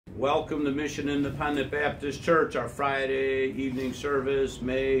Welcome to Mission Independent Baptist Church, our Friday evening service,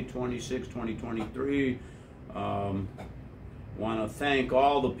 May 26, 2023. Want to thank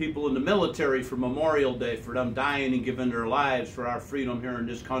all the people in the military for Memorial Day, for them dying and giving their lives for our freedom here in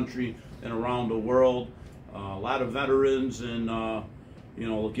this country and around the world. A lot of veterans, and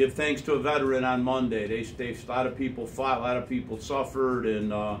give thanks to a veteran on Monday. A lot of people fought, a lot of people suffered,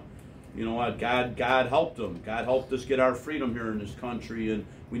 and you know what? God helped them. God helped us get our freedom here in this country, and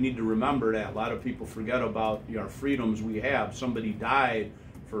we need to remember that. A lot of people forget about our freedoms we have. Somebody died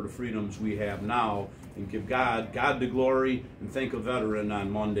for the freedoms we have now, and give God the glory, and thank a veteran on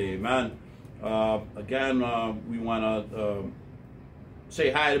Monday. Amen. Again, we want to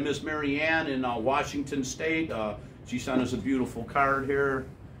say hi to Miss Mary Ann in Washington State. She sent us a beautiful card here,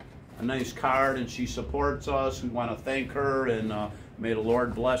 a nice card, and she supports us. We want to thank her, and may the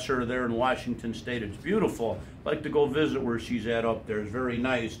Lord bless her there in Washington State. It's beautiful. I'd like to go visit where she's at up there. It's very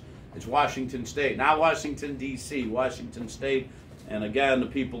nice. It's Washington State, not Washington, D.C., Washington State. And again, the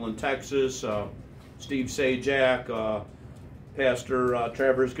people in Texas, Steve Sajak, Pastor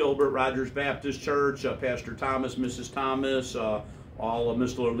Travers Gilbert, Rogers Baptist Church, Pastor Thomas, Mrs. Thomas, all of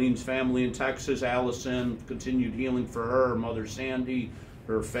Miss Lorleen's family in Texas, Allison, continued healing for her mother Sandy,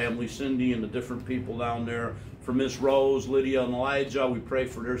 her family Cindy, and the different people down there. For Miss Rose, Lydia, and Elijah, we pray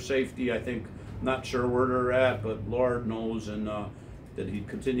for their safety. I think, not sure where they're at, but Lord knows, and that He'd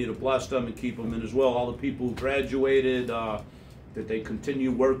continue to bless them and keep them in as well. All the people who graduated, that they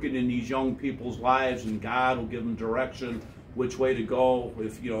continue working in these young people's lives, and God will give them direction which way to go,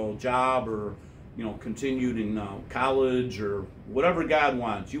 if job, or continued in college, or whatever God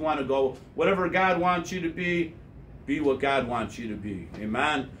wants. You want to go whatever God wants you to be what God wants you to be.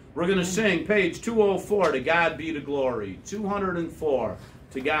 Amen. We're going to sing page 204, To God Be the Glory. 204,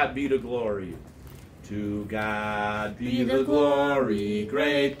 To God Be the Glory. To God be the glory,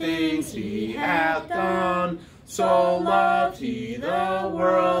 great things He hath done. So loved He the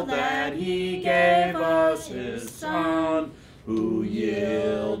world that He gave us His Son, who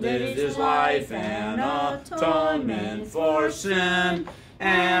yielded His life an atonement for sin,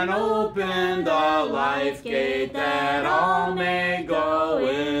 and opened the life gate that all may go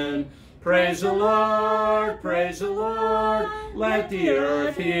in. Praise the Lord, let the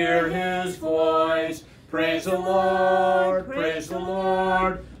earth hear His voice. Praise the Lord,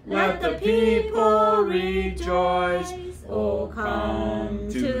 let the people rejoice. Oh, come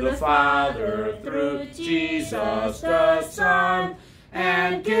to the Father through Jesus the Son,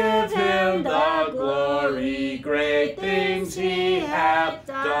 and give Him the glory, great things He hath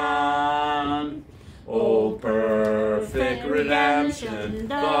done. O perfect redemption,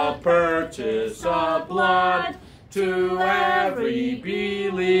 the purchase of blood, to every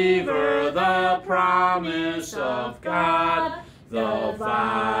believer the promise of God. The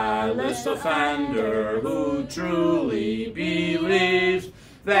vilest offender who truly believes,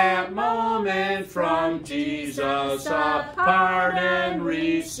 that moment from Jesus a pardon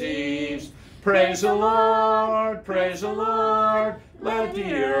receives. Praise the Lord, let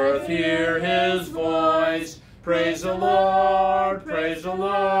the earth hear His voice. Praise the Lord,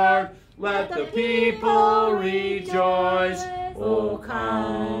 let the people rejoice. Oh,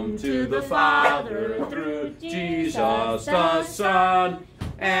 come to the Father through Jesus the Son,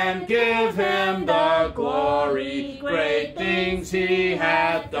 and give Him the glory, great things He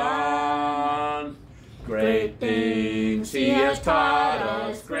hath done. Great things He has taught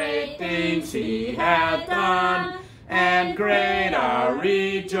us, great things He hath done, and great our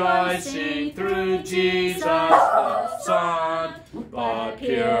rejoicing through Jesus the Son. But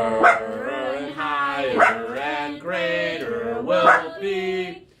purer and higher and greater will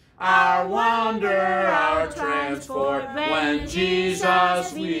be our wonder, our transport, when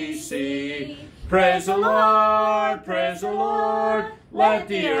Jesus we see. Praise the Lord, let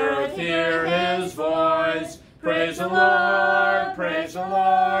the earth hear His voice. Praise the Lord,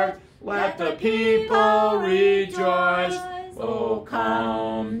 let the people rejoice. Oh,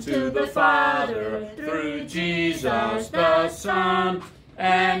 come to the Father through Jesus the Son,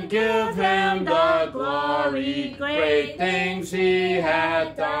 and give Him the glory, great things He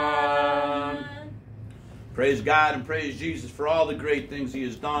hath done. Praise God and praise Jesus for all the great things He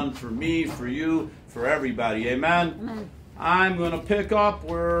has done for me, for you, for everybody. Amen? Amen. I'm going to pick up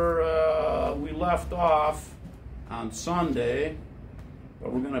where we left off on Sunday,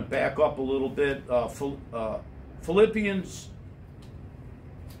 but we're going to back up a little bit. Philippians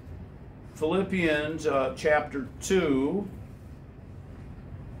chapter 2,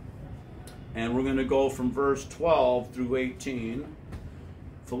 and we're going to go from verse 12 through 18.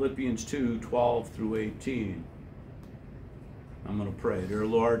 Philippians 2, 12 through 18. I'm going to pray. Dear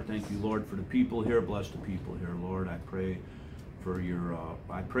Lord, thank you, Lord, for the people here. Bless the people here, Lord. I pray for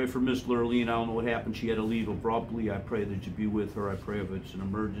Miss Lurleen. I don't know what happened. She had to leave abruptly. I pray that you be with her. I pray if it's an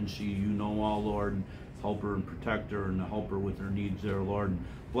emergency, you know all, Lord, and help her and protect her and help her with her needs there, Lord. And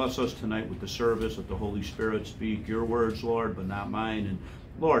bless us tonight with the service. Let the Holy Spirit speak your words, Lord, but not mine. And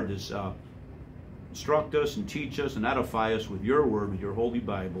Lord, just instruct us and teach us and edify us with your word, with your holy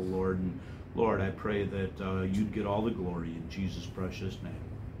Bible, Lord. And Lord, I pray that you'd get all the glory in Jesus' precious name.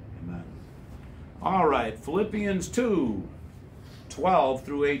 Amen. All right, Philippians 2:12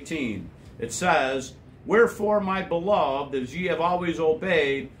 through 18. It says, Wherefore, my beloved, as ye have always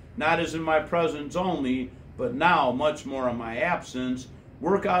obeyed, not as in my presence only, but now much more in my absence,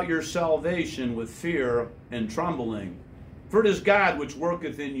 work out your salvation with fear and trembling. For it is God which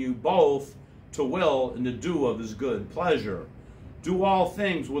worketh in you both to will and to do of his good pleasure. Do all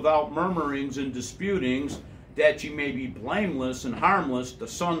things without murmurings and disputings, that ye may be blameless and harmless, the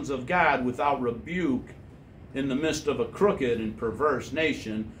sons of God, without rebuke, in the midst of a crooked and perverse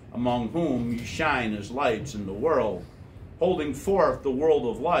nation, among whom ye shine as lights in the world, holding forth the world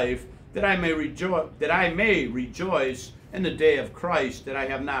of life, that I may rejoice in the day of Christ, that I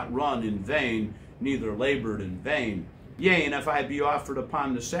have not run in vain, neither labored in vain. Yea, and if I be offered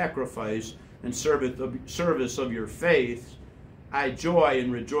upon the sacrifice and service of your faith, I joy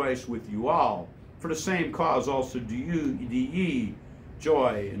and rejoice with you all. For the same cause also do ye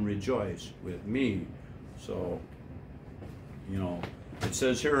joy and rejoice with me. So, it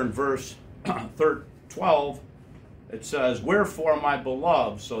says here in verse 12, it says, Wherefore, my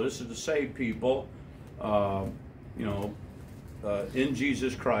beloved, so this is the saved people, in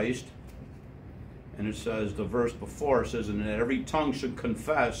Jesus Christ. And it says, the verse before says, and that every tongue should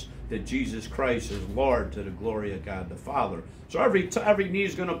confess that Jesus Christ is Lord, to the glory of God the Father. So every knee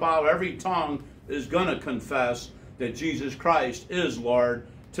is going to bow, every tongue is going to confess that Jesus Christ is Lord,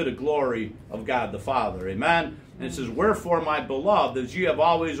 to the glory of God the Father. Amen? And it says, Wherefore, my beloved, as ye have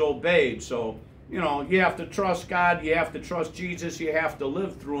always obeyed. So, you have to trust God, you have to trust Jesus, you have to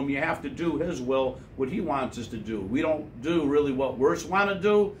live through him, you have to do his will, what he wants us to do. We don't do really what we want to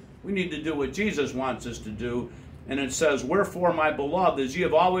do. We need to do what Jesus wants us to do. And it says, Wherefore, my beloved, as ye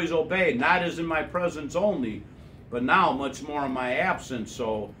have always obeyed, not as in my presence only, but now much more in my absence.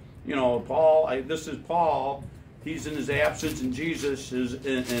 So, this is Paul. He's in his absence, and Jesus is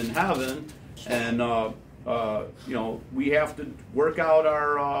in heaven. And, we have to work out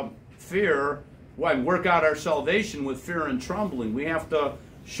our work out our salvation with fear and trembling. We have to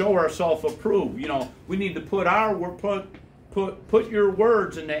show ourselves approved. We need to put your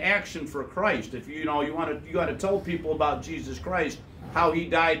words into action for Christ. If you got to tell people about Jesus Christ, how he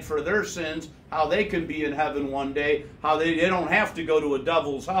died for their sins, how they can be in heaven one day, how they don't have to go to a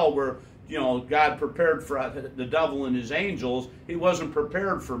devil's hell where God prepared for the devil and his angels. He wasn't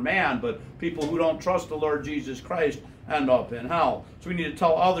prepared for man, but people who don't trust the Lord Jesus Christ end up in hell. So we need to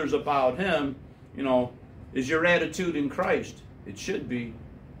tell others about him. Is your attitude in Christ? It should be.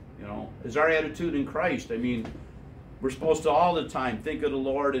 Is our attitude in Christ? I mean, we're supposed to all the time think of the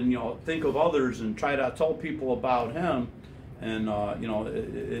Lord and think of others and try to tell people about him. And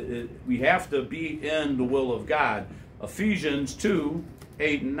we have to be in the will of God. Ephesians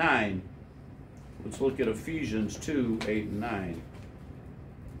 2:8 and 9. Let's look at Ephesians 2:8 and 9.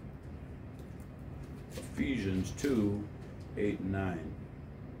 Ephesians 2:8 and 9.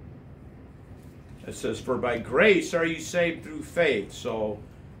 It says, For by grace are ye saved through faith. So,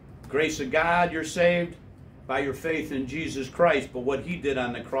 grace of God, you're saved by your faith in Jesus Christ, but what he did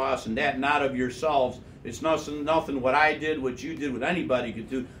on the cross, and that not of yourselves. It's nothing what I did, what you did, what anybody could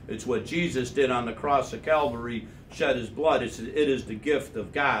do. It's what Jesus did on the cross of Calvary, shed his blood. It is the gift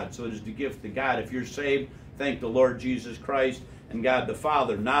of God. So it is the gift of God. If you're saved, thank the Lord Jesus Christ and God the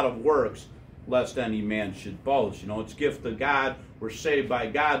Father, not of works, lest any man should boast. It's gift of God. We're saved by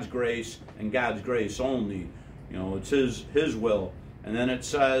God's grace and God's grace only. It's his will. And then it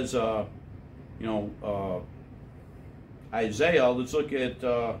says, Isaiah, let's look at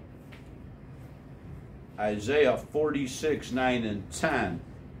Isaiah 46:9 and 10.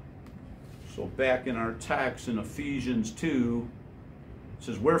 So back in our text in Ephesians 2, it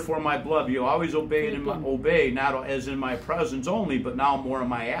says, Wherefore, my beloved, you always obey, not as in my presence only, but now more in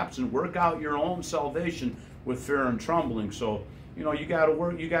my absence. Work out your own salvation with fear and trembling. So, you got to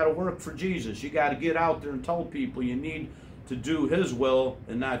work. You got to work for Jesus. You got to get out there and tell people you need to do his will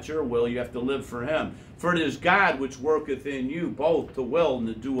and not your will. You have to live for him. For it is God which worketh in you both to will and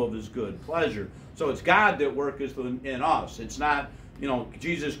to do of his good pleasure. So it's God that worketh in us. It's not,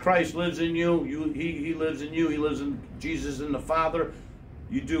 Jesus Christ lives in you. He lives in you. He lives in Jesus and the Father.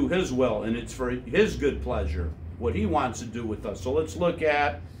 You do his will, and it's for his good pleasure. what he wants to do with us. So let's look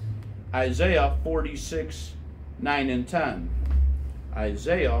at Isaiah 46, 9 and 10.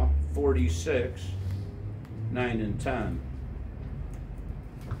 Isaiah 46, 9 and 10.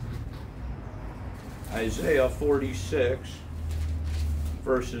 Isaiah 46,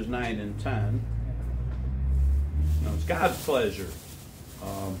 verses 9 and 10. Now, it's God's pleasure.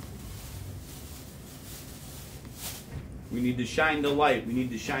 We need to shine the light. We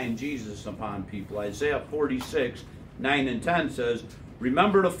need to shine Jesus upon people. Isaiah 46, 9 and 10 says,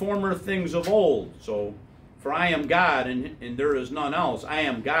 remember the former things of old. So, for I am God, and there is none else. I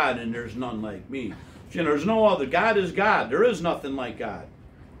am God, and there's none like me. You know, there's no other. God is God. There is nothing like God.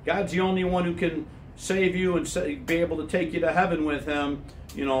 God's the only one who can save you and be able to take you to heaven with him.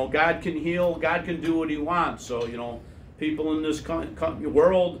 You know, God can heal. God can do what he wants. So, you know, people in this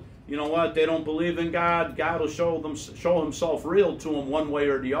world, you know what, they don't believe in God. God will show himself real to them one way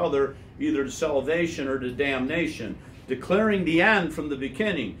or the other, either to salvation or to damnation, declaring the end from the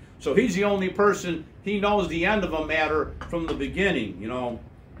beginning. So he's the only person, he knows the end of a matter from the beginning. You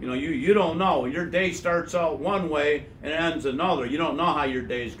don't know. Your day starts out one way and ends another. You don't know how your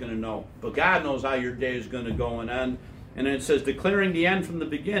day is going to know. But God knows how your day is going to go and end. And it says, declaring the end from the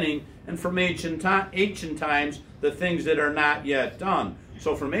beginning, and from ancient times, the things that are not yet done.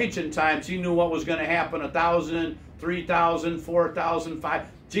 So from ancient times, he knew what was going to happen 1,000, 3,000, 4,000,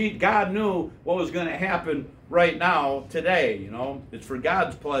 5,000. God knew what was going to happen right now, today. You know, it's for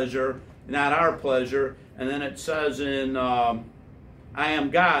God's pleasure, not our pleasure. And then it says in, I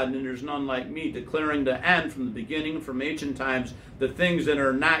am God, and there's none like me, declaring the end from the beginning, from ancient times, the things that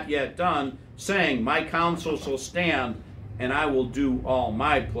are not yet done, saying, my counsel shall stand, and I will do all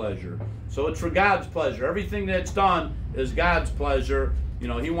my pleasure. So it's for God's pleasure. Everything that's done is God's pleasure. You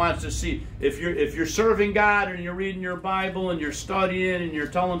know, he wants to see, if you're serving God and you're reading your Bible and you're studying and you're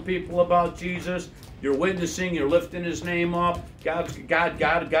telling people about Jesus, you're witnessing, you're lifting his name up, God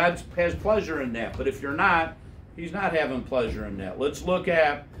has pleasure in that. But if you're not, he's not having pleasure in that. Let's look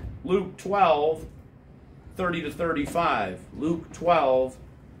at Luke 12, 30 to 35. Luke 12,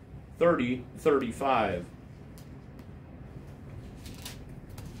 30, 35.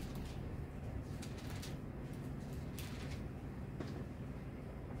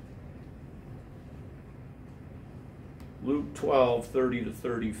 Luke 12, 30 to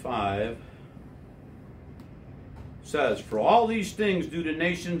 35 says, for all these things do the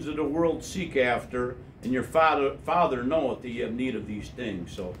nations of the world seek after, and your Father knoweth that ye have need of these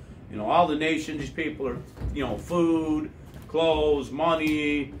things. So, you know, all the nations, these people are, you know, food, clothes,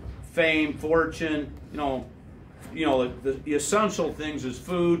 money, fame, fortune, the essential things is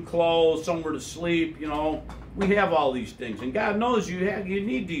food, clothes, somewhere to sleep, you know. We have all these things. And God knows you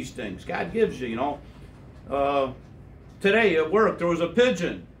need these things. God gives you, you know. Today at work, there was a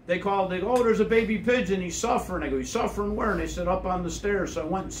pigeon. They go, oh, there's a baby pigeon. He's suffering. I go, he's suffering where? And they said, up on the stairs. So I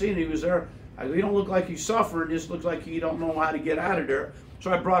went and seen him. He was there. I go, he don't look like he's suffering. He just looks like he don't know how to get out of there.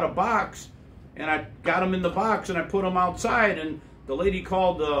 So I brought a box, and I got him in the box, and I put him outside. And the lady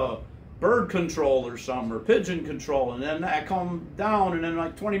called the bird control or something, or pigeon control. And then I come down, and then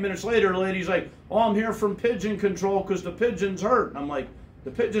like 20 minutes later, the lady's like, oh, I'm here from pigeon control because the pigeon's hurt. And I'm like, the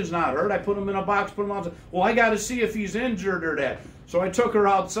pigeon's not hurt. I put him in a box, put him outside. Well, I got to see if he's injured or that. So I took her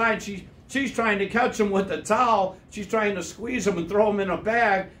outside. She's trying to catch him with the towel. She's trying to squeeze him and throw him in a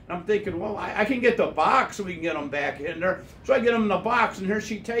bag. And I'm thinking, well, I can get the box so we can get him back in there. So I get him in the box, and here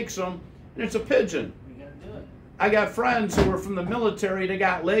she takes him, and it's a pigeon. You got to do it. I got friends who are from the military. They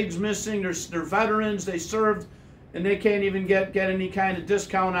got legs missing. They're veterans. They served, and they can't even get any kind of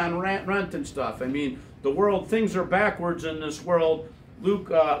discount on rent and stuff. I mean, the world, things are backwards in this world. Luke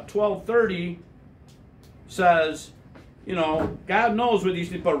 12:30 says, you know, God knows what these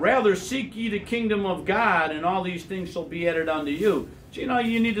things, but rather seek ye the kingdom of God, and all these things shall be added unto you. So, you know,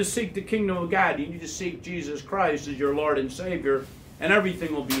 you need to seek the kingdom of God. You need to seek Jesus Christ as your Lord and Savior, and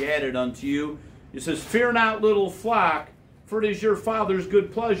everything will be added unto you. It says, fear not, little flock, for it is your Father's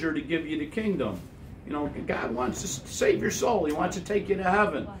good pleasure to give you the kingdom. You know, God wants to save your soul. He wants to take you to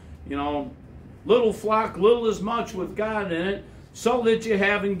heaven. You know, little flock, little is much with God in it. Sell that you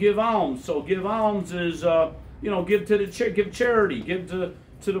have and give alms. So give alms is, give to give charity, give to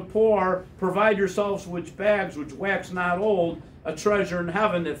the poor. Provide yourselves with bags which wax not old, a treasure in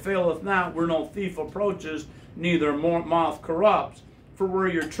heaven that faileth not, where no thief approaches, neither moth corrupts. For where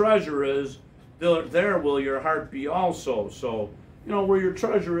your treasure is, there will your heart be also. So, you know, where your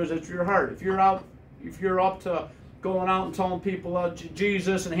treasure is, it's your heart. If you're up to going out and telling people about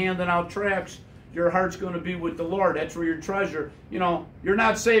Jesus and handing out tracts, your heart's going to be with the Lord. That's where your treasure, you know, you're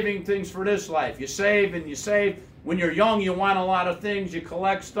not saving things for this life. You save and you save. When you're young, you want a lot of things. You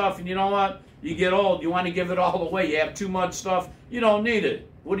collect stuff, and you know what? You get old, you want to give it all away. You have too much stuff, you don't need it.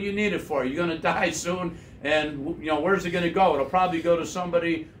 What do you need it for? You're going to die soon, and where's it going to go? It'll probably go to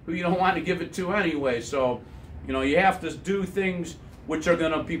somebody who you don't want to give it to anyway. So, you have to do things which are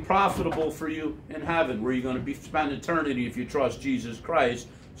going to be profitable for you in heaven, where you're going to spend eternity if you trust Jesus Christ.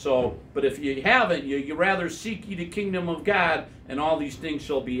 So, but if you haven't, you rather seek ye the kingdom of God, and all these things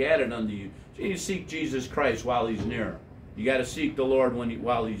shall be added unto you. So you seek Jesus Christ while he's near. You got to seek the Lord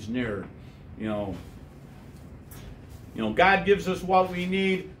while he's near. God gives us what we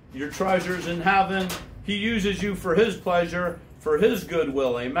need. Your treasures in heaven. He uses you for his pleasure, for his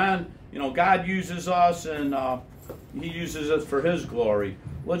goodwill. Amen. God uses us, and he uses us for his glory.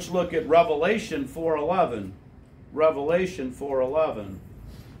 Let's look at Revelation 4:11. Revelation 4:11.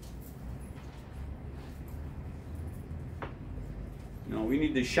 We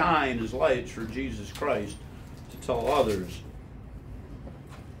need to shine as lights for Jesus Christ to tell others.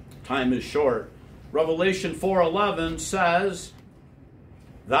 Time is short. Revelation 4:11 says,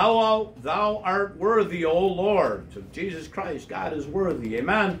 Thou art worthy, O Lord. To Jesus Christ, God is worthy.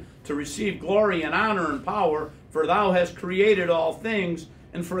 Amen. To receive glory and honor and power, for thou hast created all things,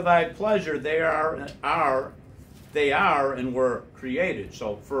 and for thy pleasure they are and were created.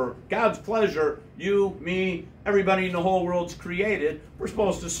 So for God's pleasure, you, me, everybody in the whole world's created. We're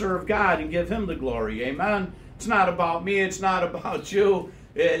supposed to serve God and give him the glory. Amen. It's not about me. It's not about you.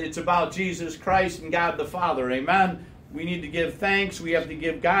 It's about Jesus Christ and God the Father. Amen. We need to give thanks. We have to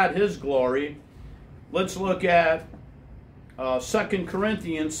give God his glory. Let's look at 2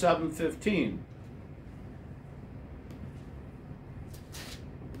 Corinthians 7:15.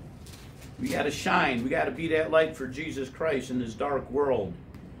 We got to shine. We got to be that light for Jesus Christ in this dark world.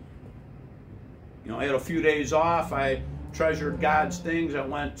 I had a few days off. I treasured God's things. I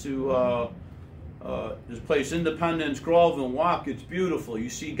went to this place, Independence Grove, and walk. It's beautiful. You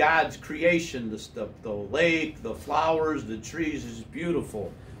see God's creation, the lake, the flowers, the trees. It's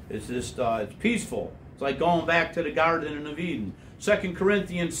beautiful. It's just it's peaceful. It's like going back to the Garden of Eden. 2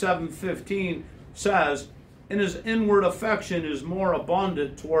 Corinthians 7:15 says, and his inward affection is more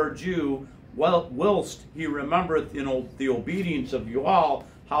abundant towards you, whilst he remembereth the obedience of you all,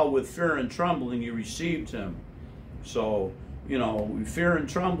 how with fear and trembling you received him. So, with fear and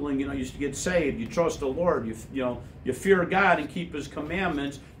trembling, you get saved. You trust the Lord. You fear God and keep his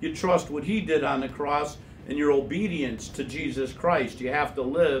commandments. You trust what he did on the cross and your obedience to Jesus Christ. You have to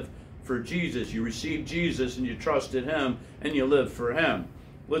live for Jesus. You receive Jesus and you trusted him and you live for him.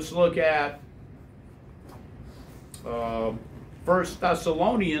 Let's look at 1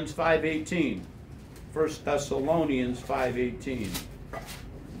 Thessalonians 5:18. 1 Thessalonians 5:18.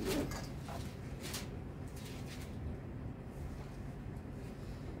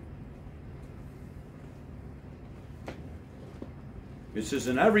 It says,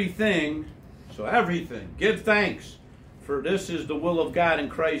 in everything, so everything, give thanks, for this is the will of God in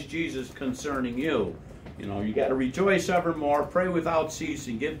Christ Jesus concerning you. You got to rejoice evermore, pray without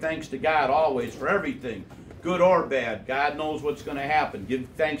ceasing, give thanks to God always for everything, good or bad. God knows what's going to happen. Give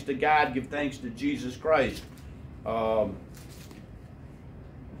thanks to God, give thanks to Jesus Christ.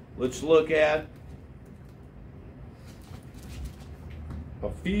 Let's look at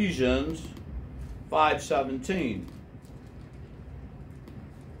Ephesians 5:17.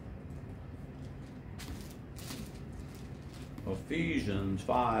 Ephesians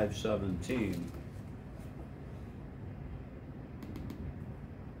 5:17.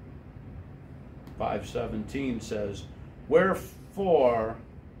 Says, Wherefore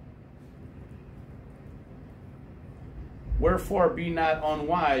be not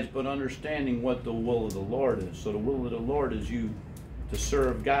unwise, but understanding what the will of the Lord is. So the will of the Lord is you to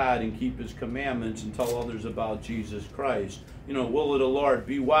serve God and keep his commandments and tell others about Jesus Christ. Will of the Lord,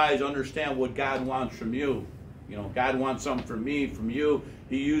 be wise, understand what God wants from you. God wants something from me, from you.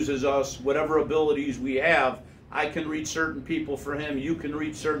 He uses us, whatever abilities we have. I can reach certain people for him. You can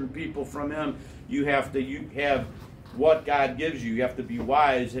reach certain people from him. You have what God gives you. You have to be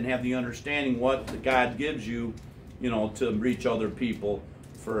wise and have the understanding what God gives you, to reach other people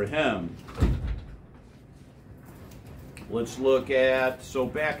for him. Let's look at,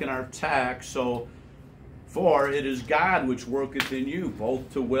 back in our text, for it is God which worketh in you,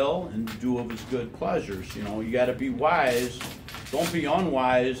 both to will and to do of his good pleasures. You got to be wise. Don't be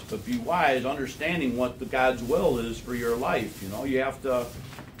unwise, but be wise, understanding what God's will is for your life. You have to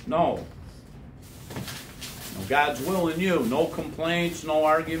know. God's will in you. No complaints, no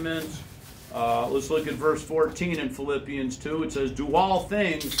arguments. Let's look at verse 14 in Philippians 2. It says, do all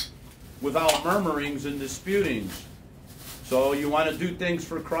things without murmurings and disputings. So you want to do things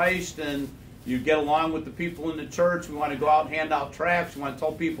for Christ, and you get along with the people in the church. We want to go out and hand out tracts. We want to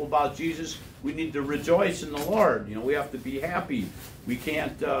tell people about Jesus. We need to rejoice in the Lord. You know, we have to be happy. We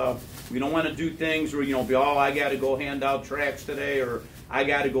can't, we don't want to do things where, you know, oh, I got to go hand out tracts today, or I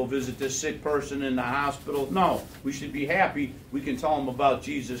got to go visit this sick person in the hospital. No, we should be happy. We can tell them about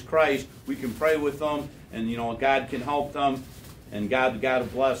Jesus Christ. We can pray with them, and, you know, God can help them, and God will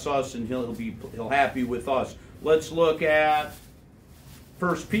bless us, and He'll happy with us. Let's look at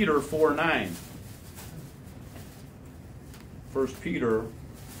 1 Peter 4:9. 1 Peter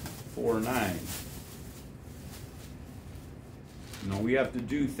 4:9. You know, we have to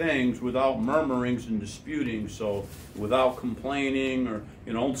do things without murmurings and disputings, so without complaining, or,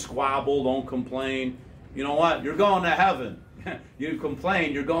 you know, don't squabble, don't complain. You know what? You're going to heaven. You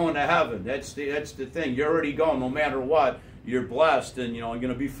complain, you're going to heaven. That's the thing. You're already going, no matter what. You're blessed, and, you know, you're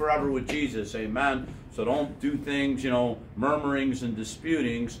going to be forever with Jesus. Amen. So don't do things, you know, murmurings and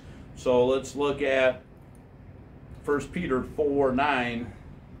disputings. So let's look at 1 Peter 4:9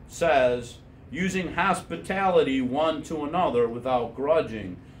 says, using hospitality one to another without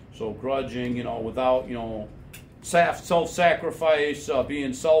grudging. So grudging, you know, without, you know, self-sacrifice,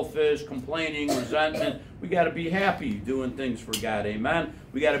 being selfish, complaining, resentment. We got to be happy doing things for God. Amen.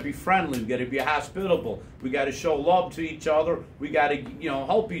 We got to be friendly. We got to be hospitable. We got to show love to each other. We got to, you know,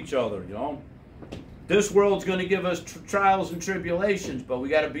 help each other. You know, this world's going to give us trials and tribulations, but we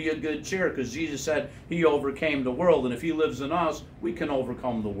got to be a good cheer, because Jesus said He overcame the world, and if He lives in us, we can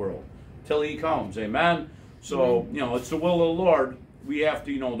overcome the world till He comes. Amen. So, you know, it's the will of the Lord. We have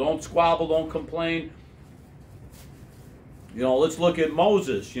to, you know, don't squabble, don't complain. You know, let's look at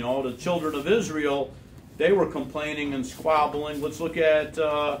Moses. You know, the children of Israel, they were complaining and squabbling. Let's look at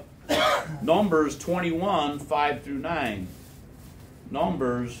Numbers 21, 5 through 9.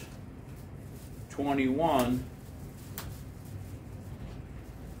 Numbers 21.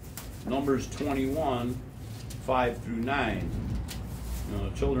 Numbers 21, 5 through 9. You know,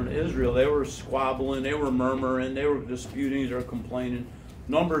 the children of Israel, they were squabbling, they were murmuring, they were disputing, they were complaining.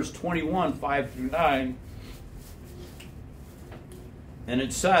 Numbers 21, 5 through 9. And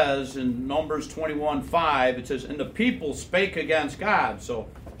it says in Numbers 21:5, it says, and the people spake against God. So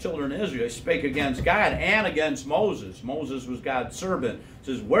children of Israel spake against God and against Moses. Moses was God's servant. It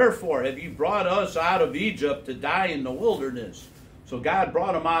says, wherefore have you brought us out of Egypt to die in the wilderness? So God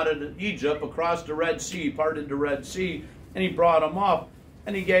brought them out of Egypt across the Red Sea, parted the Red Sea, and He brought them up,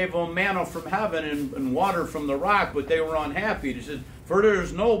 and He gave them manna from heaven and water from the rock, but they were unhappy. He says, for there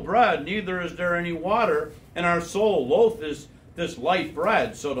is no bread, neither is there any water, and our soul loatheth this light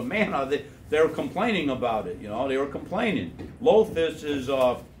bread. So the manna, they were complaining about it. You know, they were complaining. Loatheth is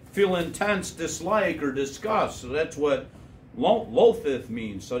feel intense dislike or disgust. So that's what loatheth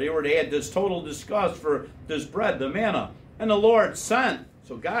means. So they had this total disgust for this bread, the manna. And the Lord sent.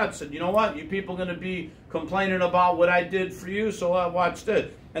 So God said, you know what? You people are going to be complaining about what I did for you, so watch this.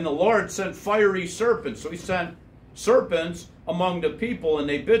 And the Lord sent fiery serpents. So He sent serpents among the people, and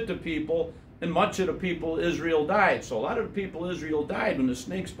they bit the people, and much of the people Israel died. So a lot of the people Israel died when the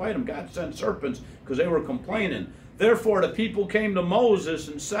snakes bite them. God sent serpents because they were complaining. Therefore the people came to Moses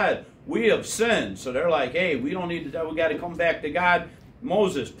and said, we have sinned. So they're like, hey, we don't need to die. We got to come back to God.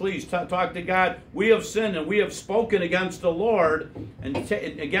 Moses, please talk to God. We have sinned, and we have spoken against the Lord and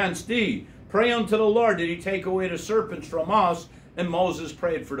against thee. Pray unto the Lord that He take away the serpents from us. And Moses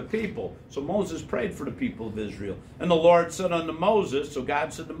prayed for the people. So Moses prayed for the people of Israel. And the Lord said unto Moses, so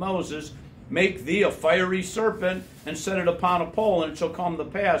God said to Moses, make thee a fiery serpent, and set it upon a pole, and it shall come to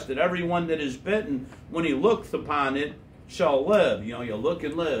pass that everyone that is bitten, when he looketh upon it, shall live. You know, you look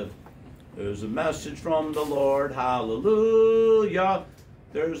and live. There's a message from the Lord, hallelujah.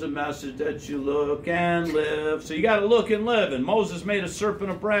 There's a message that you look and live. So you got to look and live. And Moses made a serpent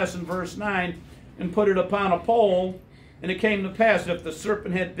of brass in verse 9, and put it upon a pole. And it came to pass, if the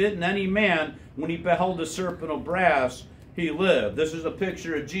serpent had bitten any man, when he beheld the serpent of brass, he lived. This is a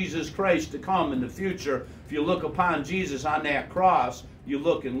picture of Jesus Christ to come in the future. If you look upon Jesus on that cross, you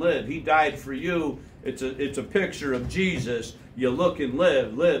look and live. He died for you. It's a picture of Jesus. You look and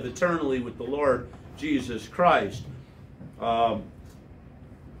live eternally with the Lord Jesus Christ.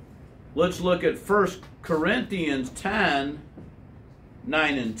 Let's look at 1 Corinthians 10,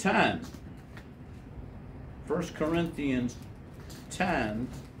 9 and 10. 1 Corinthians 10,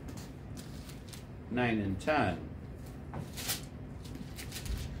 9 and 10.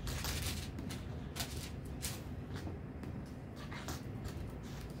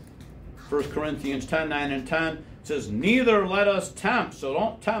 1 Corinthians 10, 9 and 10 says, neither let us tempt. So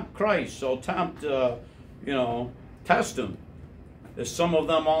don't tempt Christ. So tempt, test Him. As some of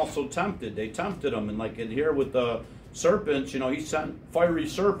them also tempted. They tempted Him. And like in here with the serpents, He sent fiery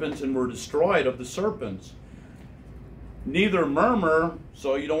serpents and were destroyed of the serpents. neither murmur,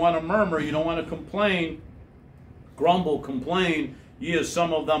 so you don't want to murmur, you don't want to complain, grumble, complain, ye as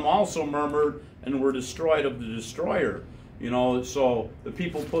some of them also murmured and were destroyed of the destroyer. You know, so the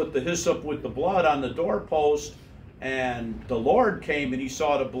people put the hyssop with the blood on the doorpost, and the Lord came and he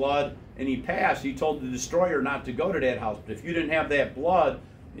saw the blood and he passed. He told the destroyer not to go to that house. But if you didn't have that blood,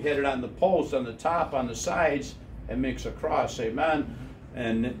 you had it on the post, on the top, on the sides, and makes a cross. Amen.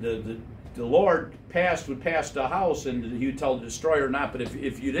 And the Lord would pass the house, and he would tell the destroyer not. But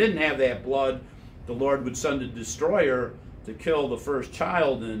if you didn't have that blood, the Lord would send a destroyer to kill the first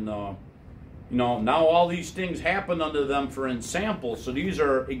child. And you know, now all these things happen unto them for ensamples. So these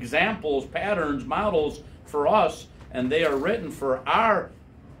are examples, patterns, models for us, and they are written for our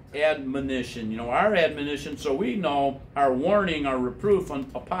admonition. You know, our admonition, so we know our warning, our reproof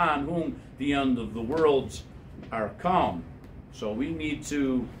upon whom the end of the worlds are come. So we need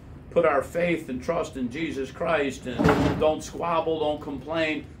to put our faith and trust in Jesus Christ, and don't squabble, don't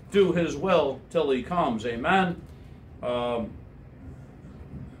complain, do his will till he comes. Amen.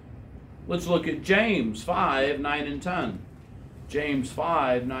 Let's look at James 5, 9 and 10. James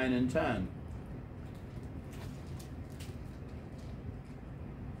 5, 9 and 10.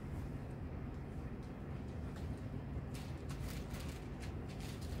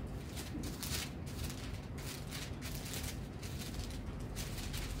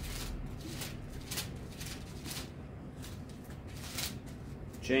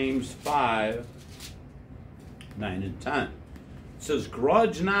 James 5, 9 and 10. It says,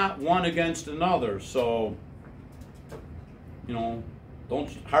 grudge not one against another. So, you know, don't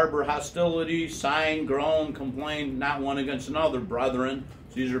harbor hostility, sign, groan, complain, not one against another, brethren.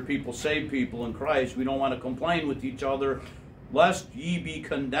 So these are people, saved people in Christ. We don't want to complain with each other, lest ye be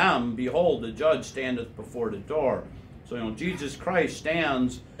condemned. Behold, the judge standeth before the door. So, you know, Jesus Christ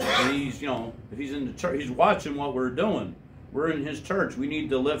stands, and he's, you know, if he's in the church, he's watching what we're doing. We're in his church. We need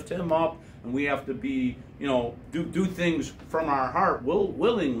to lift him up, and we have to be, you know, do things from our heart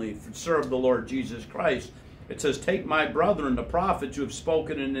willingly to serve the Lord Jesus Christ. It says, take my brethren, the prophets who have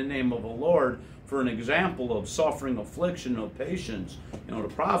spoken in the name of the Lord, for an example of suffering, affliction, of patience. You know,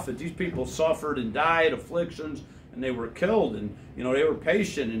 the prophets, these people suffered and died, afflictions, and they were killed, and, you know, they were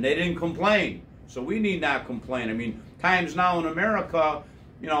patient, and they didn't complain. So we need not complain. I mean, times now in America,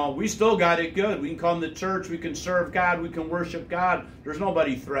 you know, we still got it good. We can come to church, we can serve God, we can worship God. There's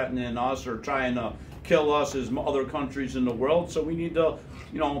nobody threatening us or trying to kill us as other countries in the world. So we need to,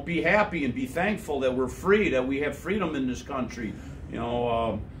 you know, be happy and be thankful that we're free, that we have freedom in this country. You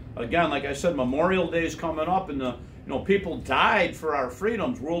know, again, like I said, Memorial Day is coming up, and you know, people died for our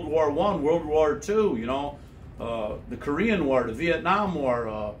freedoms. World War I, World War II, you know, the Korean War, the Vietnam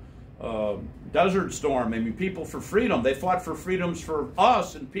War, Desert Storm. I mean, people for freedom. They fought for freedoms for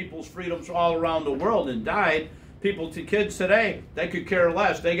us and people's freedoms all around the world and died. People, to kids today, they could care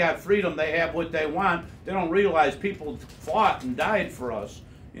less. They got freedom. They have what they want. They don't realize people fought and died for us.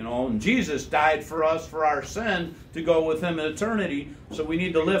 You know, and Jesus died for us for our sin to go with him in eternity. So we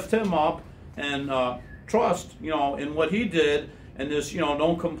need to lift him up and trust, you know, in what he did. And this, you know,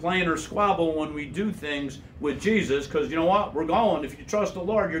 don't complain or squabble when we do things with Jesus, because you know what? We're going. If you trust the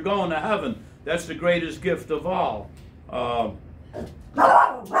Lord, you're going to heaven. That's the greatest gift of all.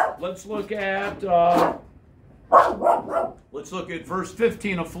 Let's look at verse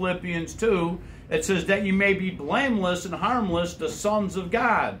 15 of Philippians 2. It says that you may be blameless and harmless, the sons of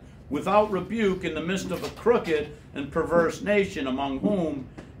God, without rebuke in the midst of a crooked and perverse nation, among whom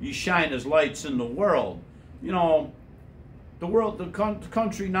ye shine as lights in the world. You know, the world, the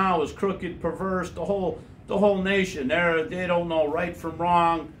country now is crooked, perverse. The whole nation, they don't know right from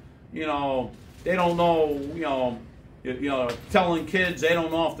wrong. You know, they don't know. You know, telling kids they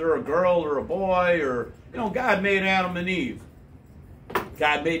don't know if they're a girl or a boy, or you know, God made Adam and Eve.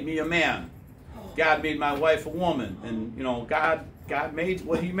 God made me a man. God made my wife a woman, and you know, God made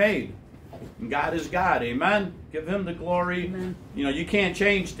what He made. And God is God. Amen. Give Him the glory. Amen. You know, you can't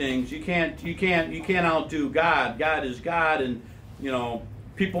change things. You can't outdo God. God is God, and you know,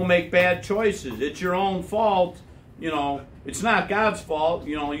 people make bad choices. It's your own fault. You know, it's not God's fault.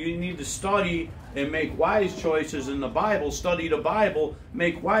 You know, you need to study and make wise choices in the Bible. Study the Bible,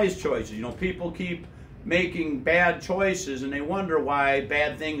 make wise choices. You know, people keep making bad choices, and they wonder why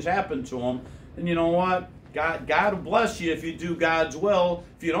bad things happen to them. And you know what? God will bless you if you do God's will.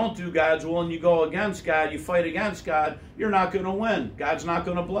 If you don't do God's will and you go against God, you fight against God, you're not going to win. God's not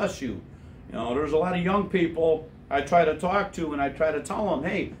going to bless you. You know, there's a lot of young people I try to talk to, and I try to tell them,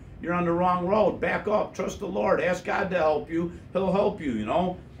 hey, you're on the wrong road. Back up. Trust the Lord. Ask God to help you. He'll help you, you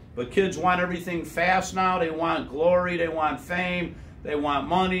know. But kids want everything fast now. They want glory. They want fame. They want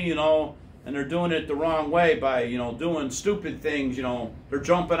money, you know. and they're doing it the wrong way by, doing stupid things. They're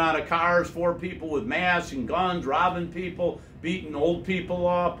jumping out of cars for people with masks and guns, robbing people, beating old people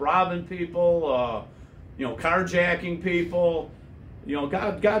up, robbing people, carjacking people.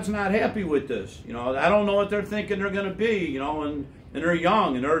 God's not happy with this. I don't know what they're thinking they're going to be, and they're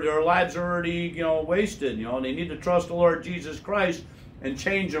young, and their lives are already, wasted. They need to trust the Lord Jesus Christ and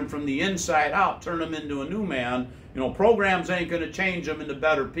change them from the inside out, turn them into a new man. Programs ain't going to change them into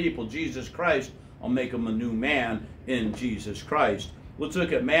better people. Jesus Christ will make them a new man in Jesus Christ. Let's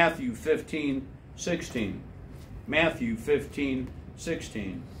look at Matthew 15:16. Matthew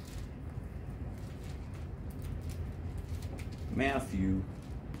 15:16. Matthew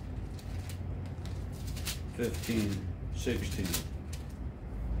 15:16.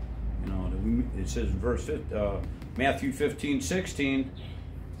 It says in Matthew 15:16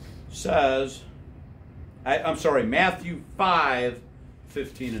 says, I'm sorry, Matthew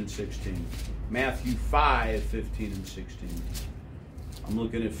 5:15 and 16. Matthew 5:15 and 16. I'm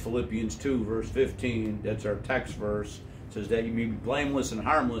looking at Philippians 2, verse 15. That's our text verse. It says that you may be blameless and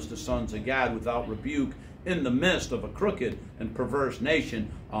harmless, the sons of God, without rebuke, in the midst of a crooked and perverse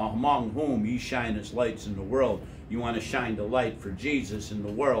nation, among whom ye shine as lights in the world. You want to shine the light for Jesus in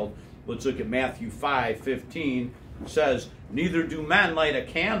the world. Let's look at Matthew 5:15. It says, neither do men light a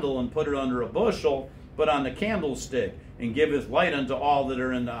candle and put it under a bushel, but on the candlestick, and giveth light unto all that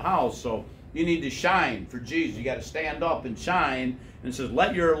are in the house. So you need to shine for Jesus. You got to stand up and shine. And it says,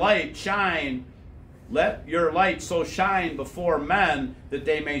 let your light shine. Let your light so shine before men that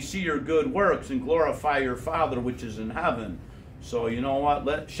they may see your good works and glorify your Father which is in heaven. So you know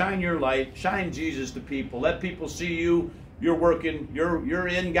what? Shine your light. Shine Jesus to people. Let people see you. You're working. You're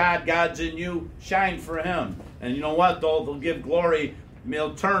in God. God's in you. Shine for Him. And you know what? They'll give glory.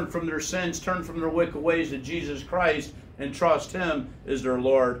 They'll turn from their sins, turn from their wicked ways to Jesus Christ, and trust Him as their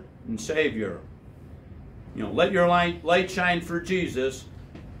Lord and Savior. Let your light shine for Jesus.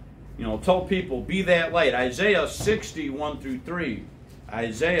 Tell people, be that light. Isaiah 60:1 through 3.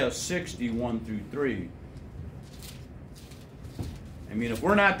 Isaiah 60:1 through 3. If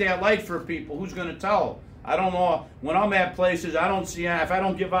we're not that light for people, who's going to tell? I don't know. When I'm at places, I don't see, if I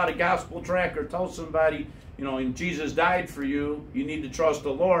don't give out a gospel tract or tell somebody, and Jesus died for you, you need to trust the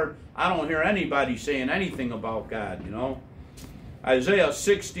Lord, I don't hear anybody saying anything about God, Isaiah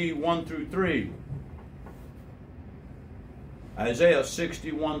 60:1 through 3. Isaiah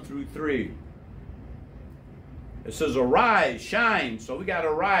 60:1 through 3. It says, arise, shine. So we got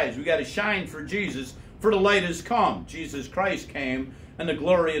to rise. We got to shine for Jesus. For the light is come. Jesus Christ came, and the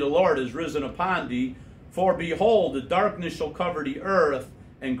glory of the Lord is risen upon thee. For behold, the darkness shall cover the earth,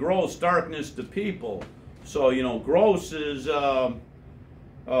 and gross darkness the people. So, gross is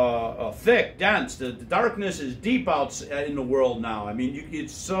thick, dense. The darkness is deep out in the world now.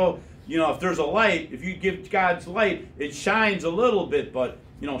 It's so... if there's a light, if you give God's light, it shines a little bit, but,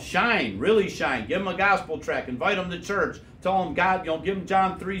 shine, really shine. Give them a gospel tract, invite them to church, tell them God, give them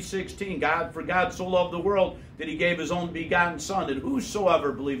John 3:16, for God so loved the world that He gave His own begotten Son, that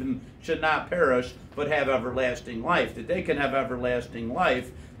whosoever believe in Him should not perish, but have everlasting life, that they can have everlasting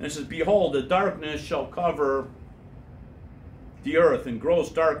life. And it says, behold, the darkness shall cover the earth, and gross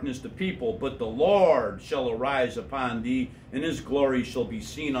darkness the people, but the Lord shall arise upon thee, and His glory shall be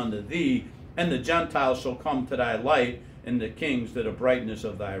seen unto thee, and the Gentiles shall come to thy light, and the kings to the brightness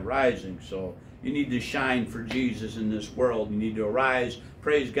of thy rising. So you need to shine for Jesus in this world. You need to arise,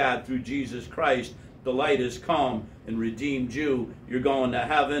 praise God through Jesus Christ. The light has come and redeemed you. You're going to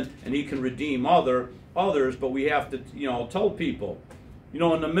heaven, and He can redeem others, but we have to, tell people. In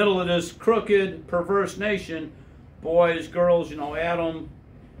the middle of this crooked, perverse nation, boys, girls, Adam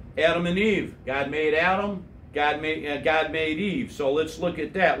and Eve. God made Adam. God made Eve. So let's look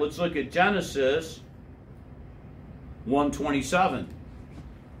at that. Let's look at Genesis 1:27.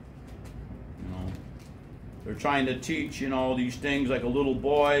 They're trying to teach, these things, like a little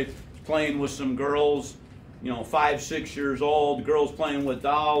boy playing with some girls, 5, 6 years old. The girl's playing with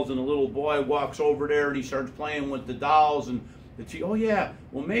dolls, and the little boy walks over there and he starts playing with the dolls, and oh yeah,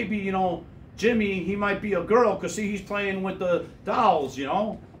 well maybe, Jimmy, he might be a girl because he's playing with the dolls,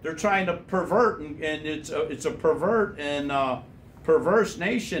 They're trying to pervert, and it's a pervert and perverse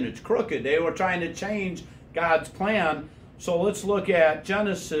nation. It's crooked. They were trying to change God's plan. So let's look at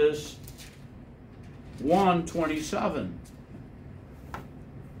Genesis 1:27.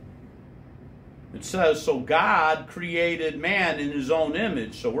 It says, so God created man in His own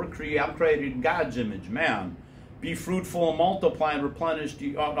image. So I'm created in God's image, man. Be fruitful and multiply and replenish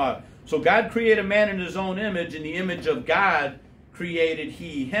the... So God created man in His own image. In the image of God created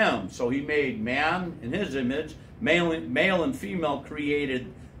He him. So He made man in His image. Male and female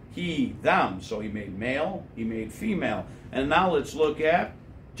created he them. So he made male, he made female. And now let's look at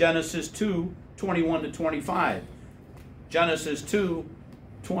Genesis 2, 21 to 25. Genesis 2,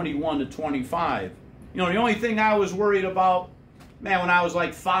 21 to 25. You know, the only thing I was worried about, man, when I was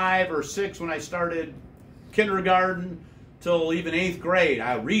like 5 or 6, when I started kindergarten till even 8th grade,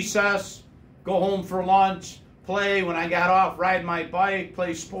 I recess, go home for lunch, play. When I got off, ride my bike,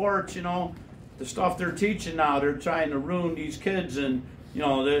 play sports, you know. The stuff they're teaching now, they're trying to ruin these kids, and, you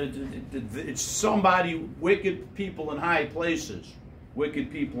know, it's somebody, wicked people in high places.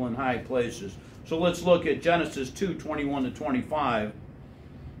 Wicked people in high places. So let's look at Genesis 2, 21 to 25.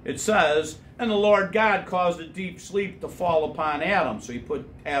 It says, and the Lord God caused a deep sleep to fall upon Adam. So he put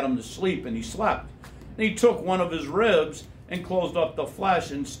Adam to sleep, and he slept. And he took one of his ribs and closed up the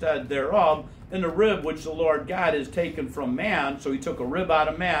flesh instead thereof, and the rib which the Lord God has taken from man. So he took a rib out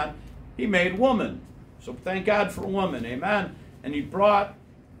of man, he made woman. So thank God for woman, amen. And he brought,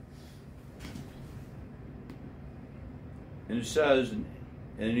 and it says, and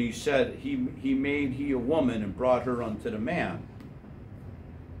he said, he made he a woman and brought her unto the man.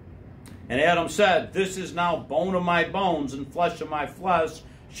 And Adam said, this is now bone of my bones and flesh of my flesh.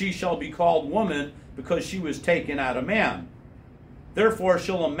 She shall be called woman, because she was taken out of man. Therefore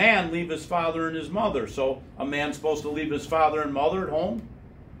shall a man leave his father and his mother. So a man's supposed to leave his father and mother at home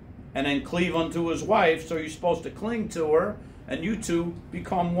and then cleave unto his wife. So you're supposed to cling to her, and you two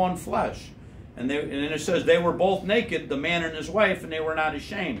become one flesh. And then it says they were both naked, the man and his wife, and they were not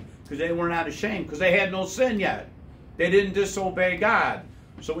ashamed. Because they were not ashamed, because they had no sin yet. They didn't disobey God.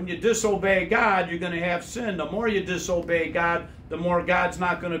 So when you disobey God, you're going to have sin. The more you disobey God, the more God's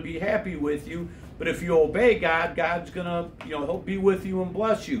not going to be happy with you. But if you obey God, God's going to, He'll be with you and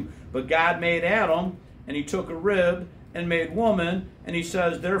bless you. But God made Adam, and he took a rib and made woman, and he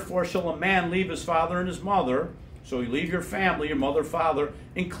says, therefore shall a man leave his father and his mother. So you leave your family, your mother, father,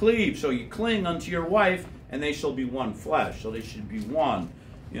 and cleave. So you cling unto your wife, and they shall be one flesh. So they should be one.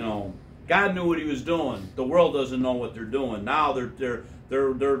 You know, God knew what he was doing. The world doesn't know what they're doing. Now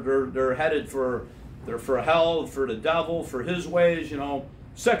they're headed for hell, for the devil, for his ways.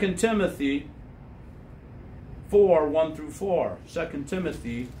 2 Timothy 4, 1 through 4. 2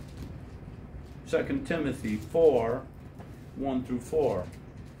 Timothy 4, 1 through 4.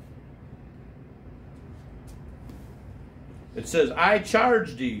 It says, I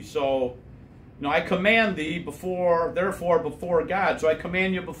charge thee. So, I command thee before God. So I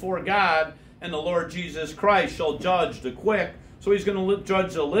command you before God, and the Lord Jesus Christ shall judge the quick. So he's going to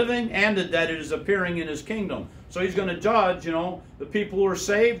judge the living and the dead. It is appearing in his kingdom. So he's going to judge, the people who are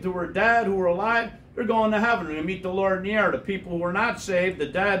saved, who are dead, who are alive, they're going to heaven. They're going to meet the Lord in the air. The people who are not saved, the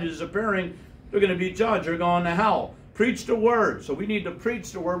dead is appearing, they're going to be judged. They're going to hell. Preach the word. So we need to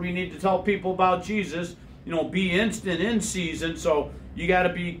preach the word. We need to tell people about Jesus. Be instant in season. So you got to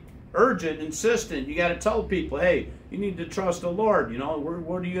be urgent, insistent. You got to tell people, hey, you need to trust the Lord.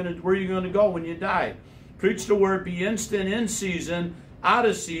 Where are you going to go when you die? Preach the word. Be instant in season, out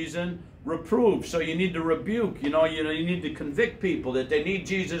of season. Reprove. So you need to rebuke. You need to convict people that they need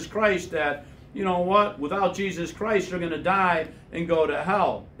Jesus Christ. That without Jesus Christ, they're going to die and go to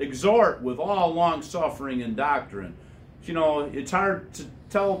hell. Exhort with all long suffering and doctrine. It's hard to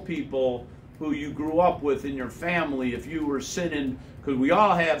tell people who you grew up with in your family if you were sinning, because we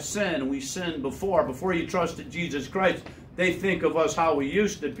all have sin, and we sinned before you trusted Jesus Christ. They think of us how we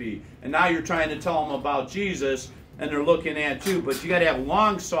used to be, and now you're trying to tell them about Jesus, and they're looking at you. But you got to have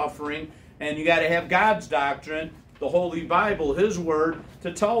long suffering, and you got to have God's doctrine, the Holy Bible, His Word,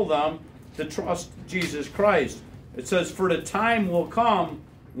 to tell them to trust Jesus Christ. It says, for the time will come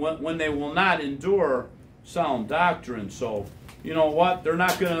when they will not endure sound doctrine. So you know what? They're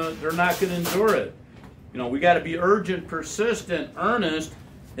not gonna endure it. We got to be urgent, persistent, earnest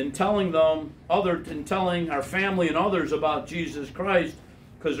in telling telling our family and others about Jesus Christ,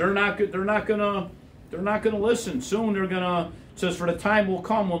 because they're not gonna listen. Soon they're gonna. It says, for the time will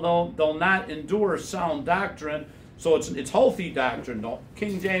come when they'll not endure sound doctrine. So it's healthy doctrine. The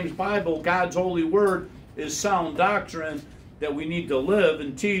King James Bible, God's holy word, is sound doctrine that we need to live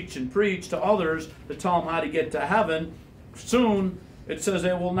and teach and preach to others to tell them how to get to heaven. Soon, it says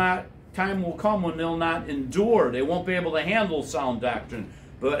time will come when they'll not endure. They won't be able to handle sound doctrine,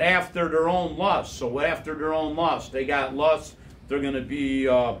 but after their own lust. So after their own lust, they got lust. They're going to be,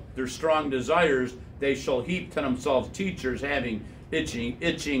 their strong desires, they shall heap to themselves teachers having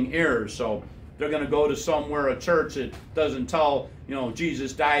itching ears. So they're going to go to somewhere, a church that doesn't tell,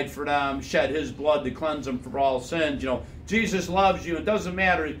 Jesus died for them, shed his blood to cleanse them from all sins. Jesus loves you. It doesn't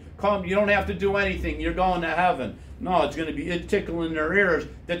matter. Come, you don't have to do anything. You're going to heaven. No, it's going to be tickling their ears.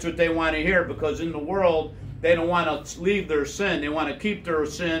 That's what they want to hear, because in the world, They don't want to leave their sin. They want to keep their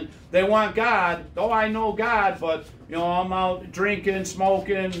sin. They want God. Oh, I know God, but I'm out drinking,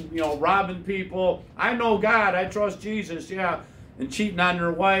 smoking, robbing people. I know God. I trust Jesus. Yeah, and cheating on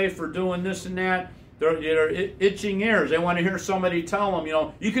their wife or doing this and that. They're itching ears. They want to hear somebody tell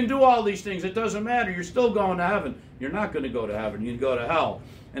them, you can do all these things. It doesn't matter. You're still going to heaven. You're not going to go to heaven. You can go to hell.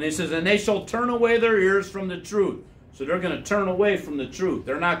 And he says, and they shall turn away their ears from the truth. So they're going to turn away from the truth.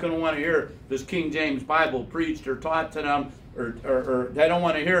 They're not going to want to hear this King James Bible preached or taught to them, or they don't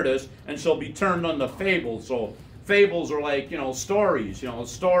want to hear this, and shall be turned unto fables. So fables are like stories. A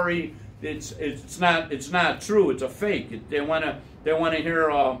story. It's not true. It's a fake. They want to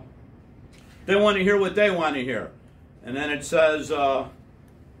hear. They want to hear what they want to hear. And then it says, but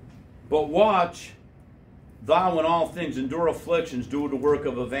watch, thou in all things endure afflictions, do the work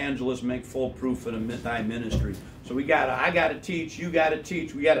of evangelists, make full proof of thy ministry. So I got to teach, you got to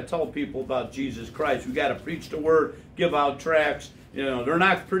teach, we got to tell people about Jesus Christ. We got to preach the word, give out tracts. They're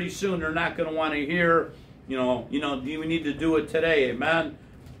not, pretty soon, they're not going to want to hear, we need to do it today, amen?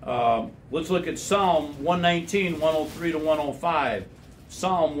 Let's look at Psalm 119, 103 to 105.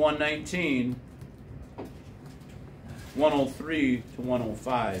 Psalm 119, 103 to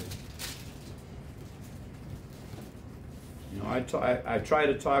 105. I try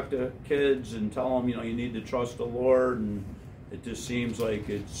to talk to kids and tell them, you need to trust the Lord, and it just seems like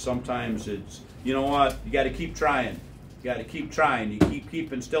sometimes you know what, you got to keep trying. You got to keep trying. You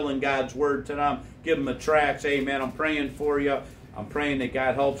keep instilling God's word to them. Give them a tract. Say, hey, man, I'm praying for you. I'm praying that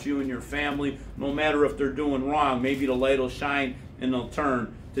God helps you and your family. No matter if they're doing wrong, maybe the light will shine and they'll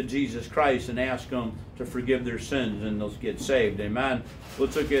turn to Jesus Christ and ask Him to forgive their sins, and they'll get saved. Amen.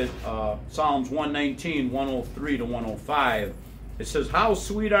 Let's look at Psalms 119, 103 to 105. It says, how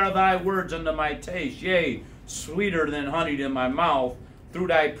sweet are thy words unto my taste, yea, sweeter than honey in my mouth. Through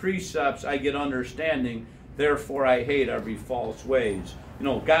thy precepts I get understanding, therefore I hate every false ways.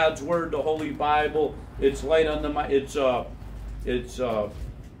 God's word, the Holy Bible, it's light unto my, and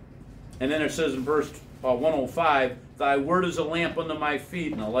then it says in verse 105, thy word is a lamp unto my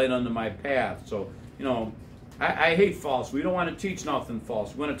feet and a light unto my path. So, I hate false. We don't want to teach nothing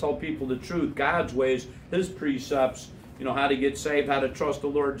false. We want to tell people the truth, God's ways, His precepts, how to get saved, how to trust the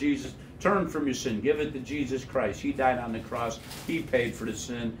Lord Jesus. Turn from your sin. Give it to Jesus Christ. He died on the cross. He paid for the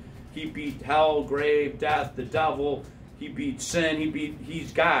sin. He beat hell, grave, death, the devil. He beat sin.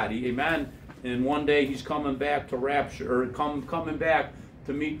 He's God. Amen. And one day He's coming back to rapture, or coming back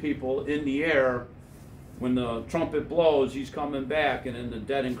to meet people in the air. When the trumpet blows, He's coming back, and then the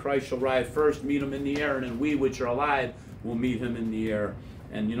dead in Christ shall rise first, meet Him in the air, and then we which are alive will meet Him in the air.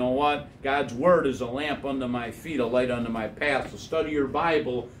 And you know what? God's word is a lamp unto my feet, a light unto my path. So study your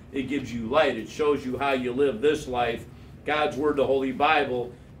Bible. It gives you light. It shows you how you live this life. God's word, the Holy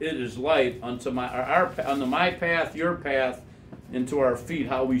Bible, it is light unto my path, your path, and to our feet,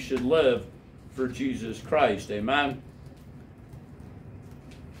 how we should live for Jesus Christ. Amen.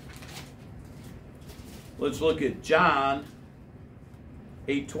 Let's look at John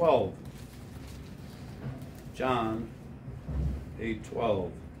 8:12. John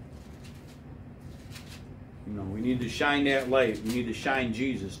 8:12. We need to shine that light. We need to shine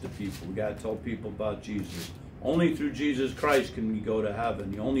Jesus to people. We got to tell people about Jesus. Only through Jesus Christ can we go to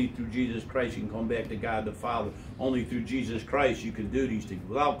heaven. Only through Jesus Christ you can come back to God the Father. Only through Jesus Christ you can do these things.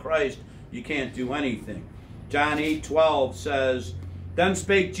 Without Christ, you can't do anything. John 8:12 says, then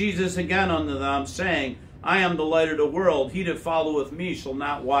spake Jesus again unto them, saying, I am the light of the world. He that followeth me shall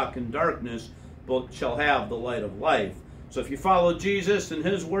not walk in darkness, but shall have the light of life. So if you follow Jesus and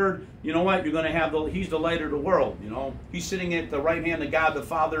His word, you know what? You're going to have He's the light of the world. He's sitting at the right hand of God the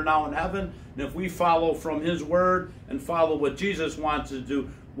Father now in heaven. And if we follow from His word and follow what Jesus wants us to do,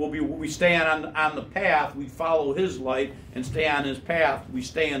 we stay on the path. We follow His light and stay on His path. We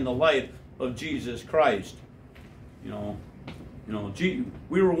stay in the light of Jesus Christ.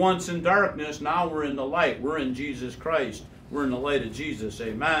 We were once in darkness, now we're in the light. We're in Jesus Christ. We're in the light of Jesus.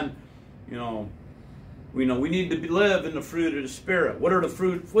 Amen. We need to live in the fruit of the Spirit. What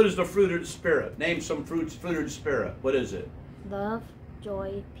is the fruit of the Spirit? Name some fruit of the Spirit. What is it? Love,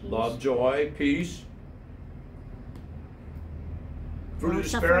 joy, peace. Love, joy, peace. Fruit of the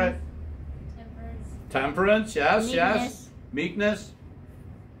Spirit. Temperance. Yes, Meekness. yes. Meekness.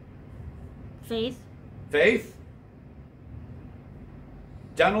 Faith.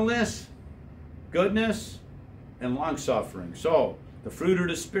 Gentleness, goodness, and long-suffering. So, the fruit of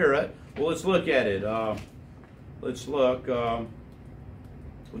the Spirit. Well, let's look at it. Let's go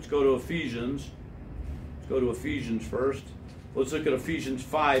to Ephesians. Let's go to Ephesians first. Let's look at Ephesians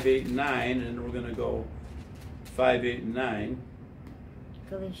 5, 8, and 9, and we're going to go 5, 8, and 9.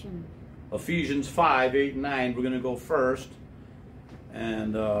 Ephesians 5, 8, and 9. We're going to go first.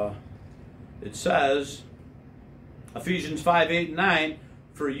 And it says, Ephesians 5, 8, and 9,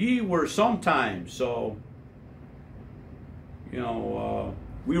 for ye were sometimes. So,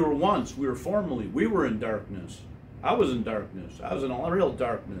 we were once, we were formerly, we were in darkness. I was in darkness. I was in a real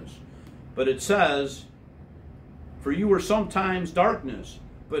darkness. But it says, for you were sometimes darkness.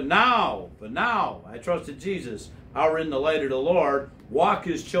 But now, I trusted Jesus, are in the light of the Lord, walk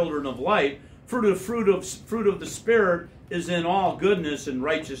as children of light, for the fruit of the Spirit is in all goodness and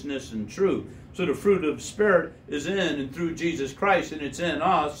righteousness and truth. So the fruit of the Spirit is in and through Jesus Christ, and it's in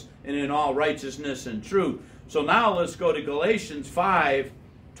us and in all righteousness and truth. So now let's go to Galatians 5,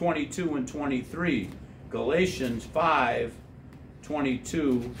 22 and 23. Galatians 5,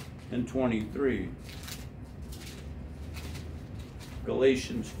 22 and 23.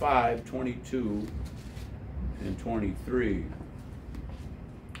 Galatians 5, 22 and 23.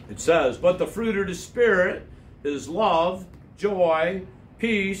 It says, but the fruit of the Spirit is love, joy,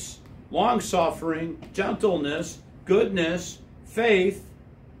 peace, long-suffering, gentleness, goodness, faith,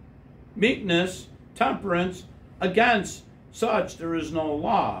 meekness, temperance. Against such there is no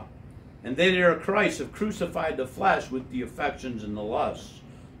law. And they that are Christ have crucified the flesh with the affections and the lusts.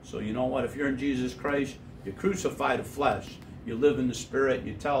 So you know what? If you're in Jesus Christ, you crucify the flesh. You live in the Spirit.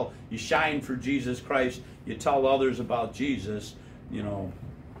 You shine for Jesus Christ. You tell others about Jesus.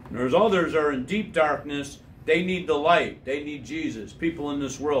 There's others that are in deep darkness. They need the light. They need Jesus. People in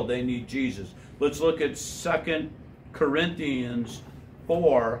this world, they need Jesus. Let's look at 2 Corinthians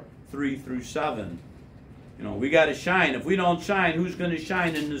 4, 3 through 7. We got to shine. If we don't shine, who's going to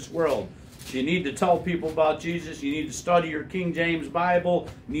shine in this world? You need to tell people about Jesus. You need to study your King James Bible.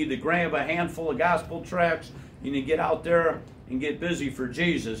 You need to grab a handful of gospel tracts. You need to get out there and get busy for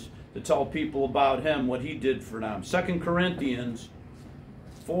Jesus to tell people about Him, what He did for them. 2 Corinthians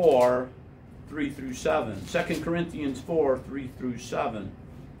 4, 3 through 7. 2 Corinthians 4, 3 through 7.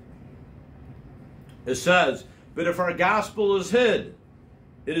 It says, but if our gospel is hid,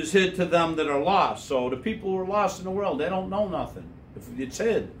 it is hid to them that are lost. So the people who are lost in the world, they don't know nothing. It's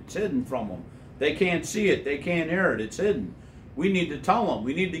hid. It's hidden from them. They can't see it. They can't hear it. It's hidden. We need to tell them.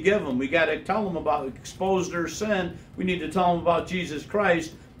 We need to give them. We got to tell them about, expose their sin. We need to tell them about Jesus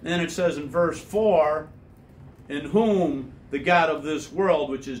Christ. And then it says in verse 4, in whom the God of this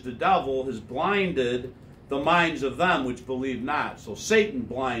world, which is the devil, has blinded the minds of them which believe not. So Satan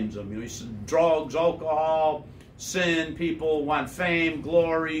blinds them. He says drugs, alcohol, sin. People want fame,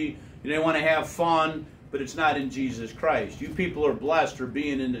 glory. They want to have fun, but it's not in Jesus Christ. You people are blessed for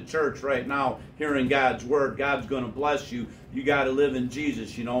being in the church right now, hearing God's word. God's going to bless you. You got to live in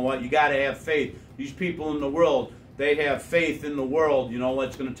Jesus. You know what? You got to have faith. These people in the world, they have faith in the world. You know what?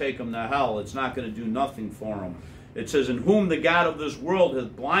 It's going to take them to hell. It's not going to do nothing for them. It says, in whom the God of this world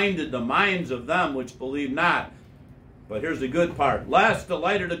hath blinded the minds of them which believe not. But here's the good part. Lest the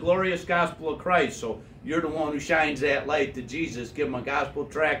light of the glorious gospel of Christ. So you're the one who shines that light to Jesus. Give him a gospel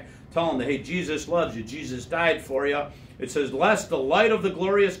tract. Tell him that, hey, Jesus loves you. Jesus died for you. It says, lest the light of the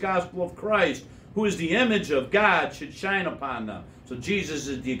glorious gospel of Christ, who is the image of God, should shine upon them. So Jesus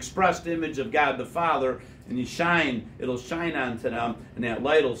is the expressed image of God the Father. And it'll shine onto them. And that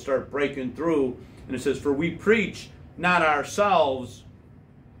light will start breaking through. And it says, for we preach not ourselves,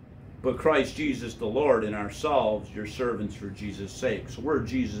 but Christ Jesus the Lord, and ourselves your servants for Jesus' sake. So we're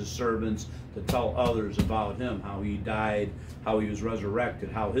Jesus' servants to tell others about Him, how He died, how He was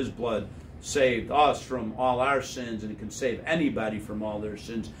resurrected, how His blood saved us from all our sins, and it can save anybody from all their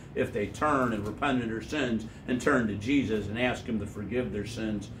sins if they turn and repent of their sins and turn to Jesus and ask Him to forgive their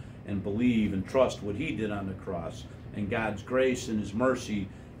sins and believe and trust what He did on the cross. And God's grace and His mercy,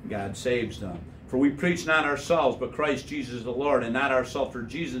 God saves them. For we preach not ourselves, but Christ Jesus the Lord, and not ourselves for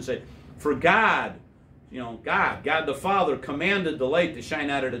Jesus' sake. For God, God the Father commanded the light to shine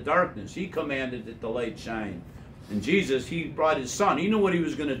out of the darkness. He commanded that the light shine. And Jesus, He brought His Son. He knew what He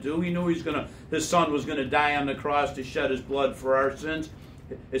was going to do. He knew His Son was going to die on the cross to shed His blood for our sins.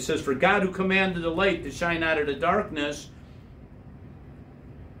 It says, for God who commanded the light to shine out of the darkness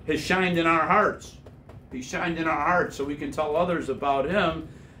has shined in our hearts. He shined in our hearts so we can tell others about Him.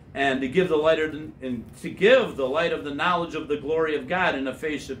 And to give the light of the knowledge of the glory of God in the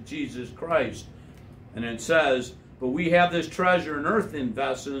face of Jesus Christ. And it says, but we have this treasure in earthen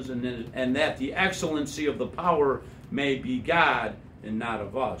vessels, and that the excellency of the power may be God and not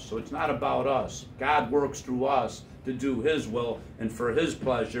of us. So it's not about us. God works through us to do His will and for His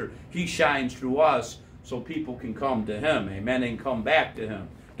pleasure. He shines through us so people can come to Him, amen, and come back to Him.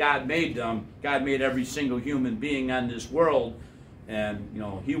 God made them. God made every single human being on this world. And,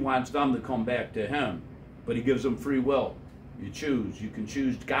 He wants them to come back to Him. But He gives them free will. You choose. You can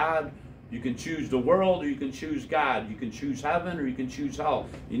choose God You can choose the world or you can choose God. You can choose heaven or you can choose hell.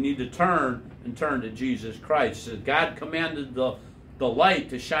 You need to turn to Jesus Christ. So God commanded the light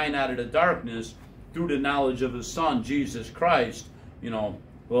to shine out of the darkness through the knowledge of his Son, Jesus Christ.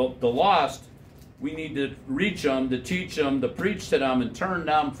 Well, the lost, we need to reach them, to teach them, to preach to them, and turn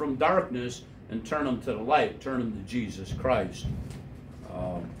them from darkness and turn them to the light, turn them to Jesus Christ.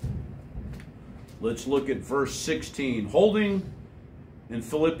 Let's look at verse 16. In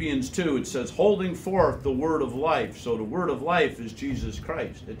Philippians 2, it says, holding forth the word of life. So the word of life is Jesus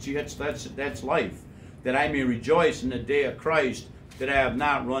Christ. That's life. That I may rejoice in the day of Christ, that I have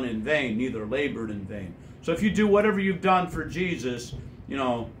not run in vain, neither labored in vain. So if you do whatever you've done for Jesus,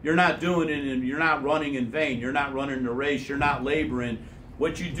 you're not doing it and you're not running in vain. You're not running the race. You're not laboring.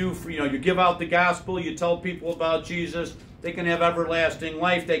 What you do for, you give out the gospel, you tell people about Jesus, they can have everlasting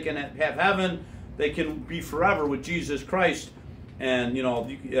life, they can have heaven, they can be forever with Jesus Christ. And,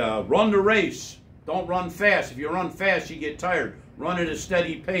 run the race. Don't run fast. If you run fast, you get tired. Run at a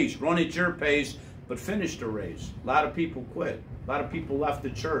steady pace. Run at your pace, but finish the race. A lot of people quit. A lot of people left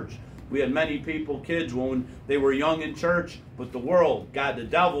the church. We had many people, kids, when they were young in church, but the world, God, the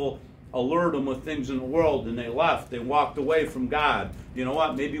devil, allured them with things in the world, and they left. They walked away from God. You know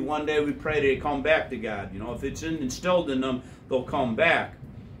what? Maybe one day we pray they come back to God. If it's instilled in them, they'll come back.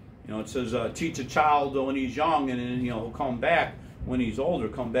 It says, teach a child when he's young, and then, he'll come back. When he's older,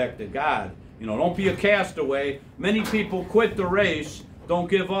 come back to God. Don't be a castaway. Many people quit the race. Don't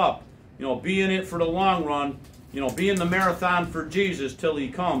give up. Be in it for the long run. Be in the marathon for Jesus till he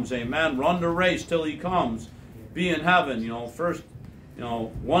comes. Amen. Run the race till he comes. Be in heaven. First,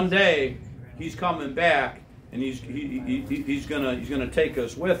 one day he's coming back, and he's gonna take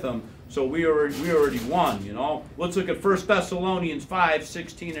us with him. So we already won. Let's look at 1 Thessalonians 5,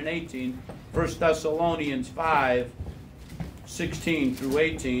 16 and 18. 1 Thessalonians 5. 16 through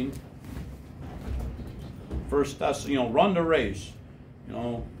 18. Run the race.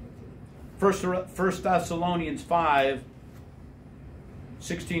 First Thessalonians 5,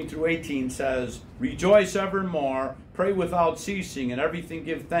 16 through 18 says, rejoice evermore, pray without ceasing, and everything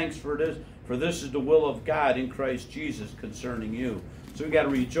give thanks for this is the will of God in Christ Jesus concerning you. So we got to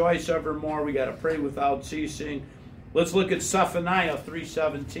rejoice evermore, we got to pray without ceasing. Let's look at Zephaniah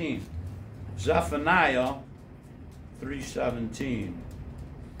 3:17. Zephaniah 3:17.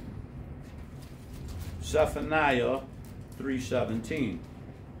 Zephaniah 3:17.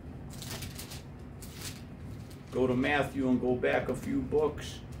 Go to Matthew and go back a few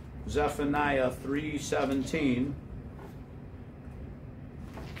books. Zephaniah 3:17.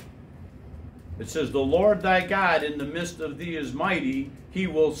 It says, the Lord thy God in the midst of thee is mighty, he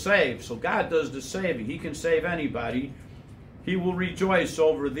will save. So God does the saving. He can save anybody. He will rejoice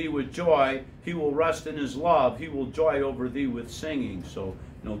over thee with joy. He will rest in his love. He will joy over thee with singing. So,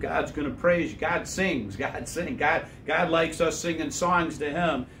 God's going to praise you. God sings. God sings. God likes us singing songs to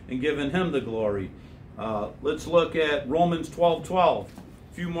him and giving him the glory. Let's look at Romans 12:12.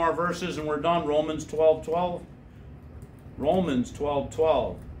 A few more verses and we're done. Romans 12:12. Romans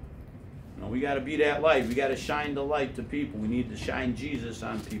 12:12. We got to be that light. We got to shine the light to people. We need to shine Jesus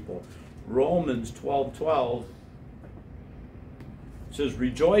on people. Romans 12:12. It says,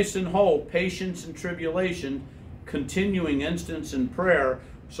 rejoice in hope, patience in tribulation, continuing instance in prayer.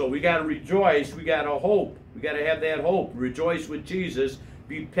 So we got to rejoice. We got to hope. We got to have that hope. Rejoice with Jesus.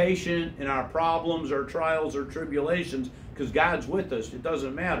 Be patient in our problems, our trials, our tribulations, because God's with us. It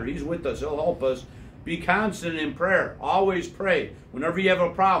doesn't matter. He's with us. He'll help us. Be constant in prayer. Always pray. Whenever you have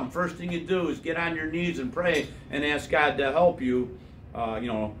a problem, first thing you do is get on your knees and pray and ask God to help you.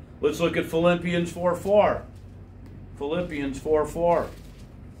 Let's look at Philippians 4:4. Philippians 4:4.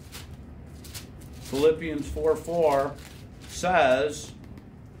 Philippians 4:4 says,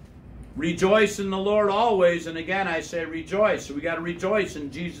 rejoice in the Lord always. And again, I say rejoice. So we got to rejoice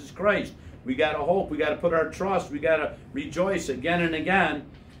in Jesus Christ. We got to hope. We got to put our trust. We got to rejoice again and again.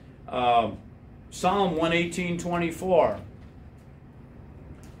 Psalm 118:24.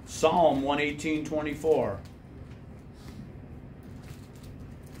 Psalm 118:24.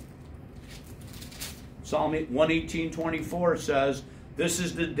 Psalm 118:24 says, this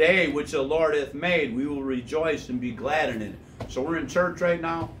is the day which the Lord hath made. We will rejoice and be glad in it. So we're in church right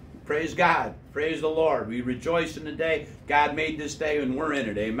now. Praise God. Praise the Lord. We rejoice in the day. God made this day and we're in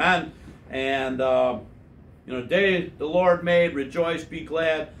it. Amen. And, day the Lord made, rejoice, be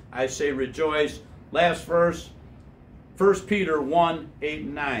glad. I say rejoice. Last verse, 1 Peter 1:8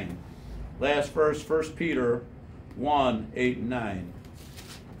 and 9. Last verse, 1 Peter 1:8 and 9.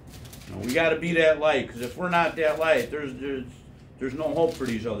 We got to be that light, because if we're not that light, there's no hope for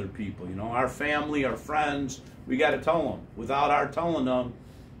these other people. Our family, our friends, we got to tell them. Without our telling them,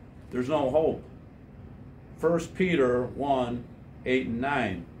 there's no hope. 1 Peter 1, 8 and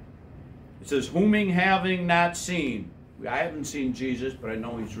 9. It says, whom having not seen. I haven't seen Jesus, but I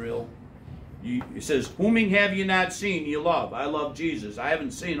know he's real. It says, whom have you not seen, you love. I love Jesus. I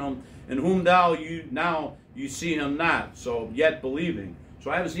haven't seen him. And whom you see him not. So yet believing.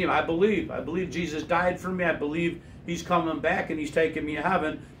 So I haven't seen him. I believe. I believe Jesus died for me. I believe he's coming back and he's taking me to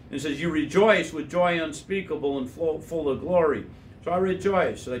heaven. And it says, you rejoice with joy unspeakable and full of glory. So I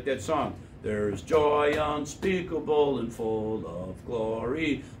rejoice, like that song. There's joy unspeakable and full of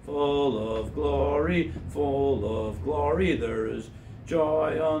glory, full of glory, full of glory. There is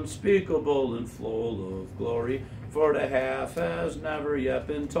joy unspeakable and full of glory, for the half has never yet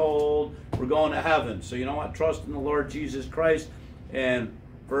been told. We're going to heaven. So you know what? Trust in the Lord Jesus Christ. And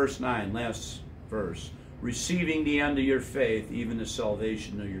verse 9, last verse. Receiving the end of your faith, even the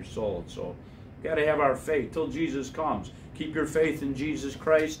salvation of your soul. So got to have our faith till Jesus comes. Keep your faith in Jesus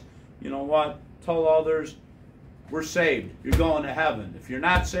Christ. You know what? Tell others we're saved. You're going to heaven. If you're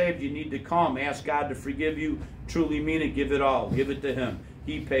not saved, you need to come. Ask God to forgive you. Truly mean it. Give it all. Give it to him.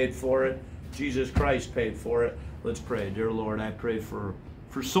 He paid for it. Jesus Christ paid for it. Let's pray. Dear Lord, I pray for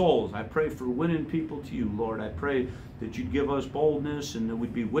souls. I pray for winning people to you, Lord. I pray that you'd give us boldness and that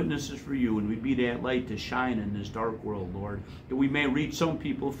we'd be witnesses for you and we'd be that light to shine in this dark world, Lord. That we may reach some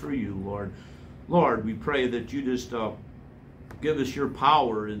people for you, Lord. Lord, we pray that you just give us your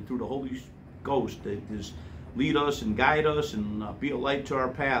power and through the Holy Ghost that just lead us and guide us and be a light to our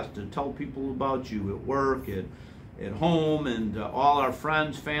path, to tell people about you at work, at home, and all our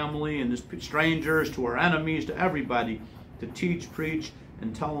friends, family, and strangers, to our enemies, to everybody, to teach, preach,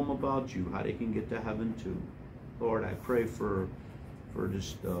 and tell them about you, how they can get to heaven too. Lord, I pray for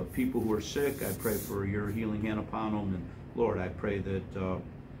just people who are sick. I pray for your healing hand upon them. And Lord, I pray that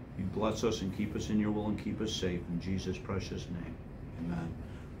you bless us and keep us in your will and keep us safe. In Jesus' precious name. Amen.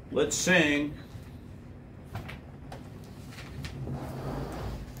 Let's sing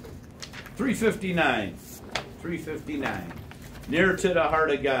 359. 359. Near to the heart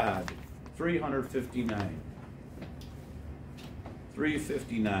of God. 359.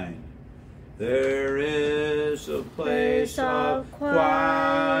 359. There is a place of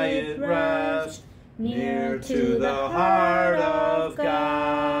quiet rest near to the heart of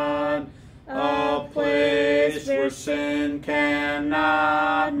God, a place where sin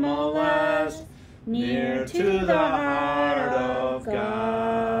cannot molest, near to the heart of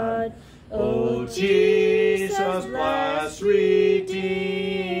God. O Jesus, blessed Redeemer,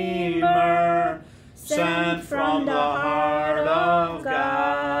 sent from the heart of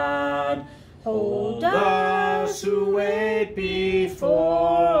God, hold us who wait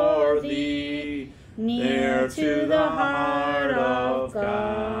before thee, near to the heart of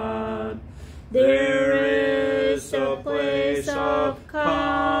God. There is a place of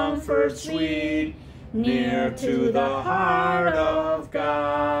comfort sweet, near to the heart of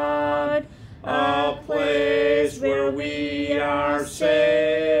God, a place where we our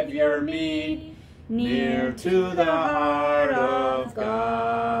Savior meet, near to the heart of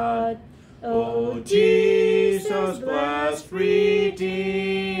God. O Jesus, blessed Redeemer,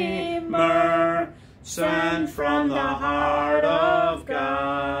 sent from the heart of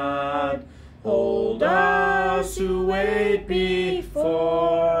God, hold us who wait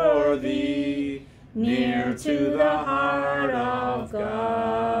before thee, near to the heart of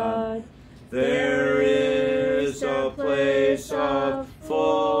God. There is a place of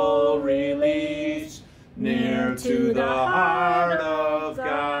full release, near to the heart of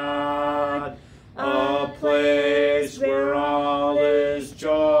God, a place where all is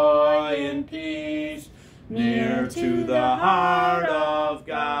joy and peace, near to the heart of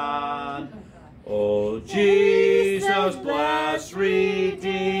God. O Jesus, blessed Redeemer,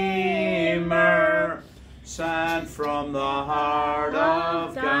 sent from the heart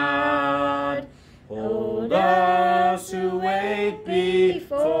of God, hold us who wait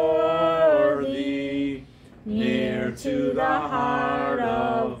before thee, near to the heart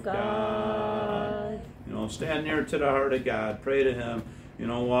of God. You know, stand near to the heart of God. Pray to him. You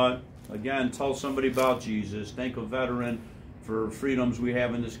know what? Again, tell somebody about Jesus. Thank a veteran for freedoms we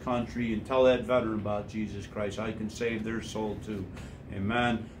have in this country, and tell that veteran about Jesus Christ. How he can save their soul too.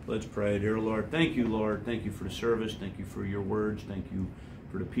 Amen. Let's pray. Dear Lord, thank you, Lord. Thank you for the service. Thank you for your words. Thank you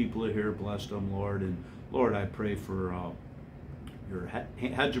for the people here. Bless them, Lord. And Lord, I pray for your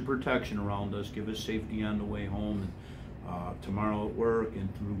hedge of protection around us. Give us safety on the way home, and tomorrow at work,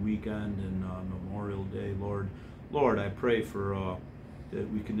 and through the weekend and Memorial Day, Lord. Lord, I pray for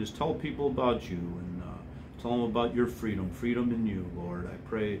that we can just tell people about you and tell them about your freedom in you, Lord. I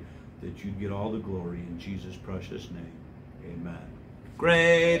pray that you get all the glory in Jesus' precious name. Amen.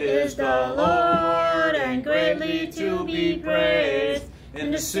 Great is the Lord, and greatly to be praised. In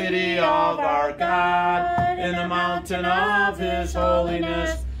the city of our God, in the mountain of His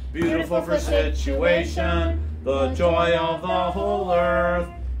holiness, beautiful for situation, the joy of the whole earth,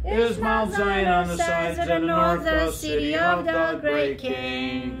 is Mount Zion on the sides of the north, the city of the great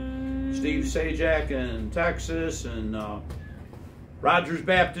King. Steve Sajak in Texas, and Rogers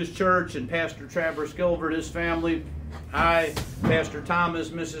Baptist Church, and Pastor Travers Gilbert, his family. Hi, Pastor Thomas,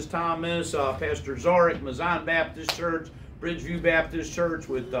 Mrs. Thomas, Pastor Zorick, Mazan Baptist Church, Bridgeview Baptist Church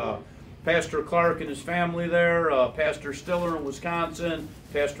with Pastor Clark and his family there, Pastor Stiller in Wisconsin,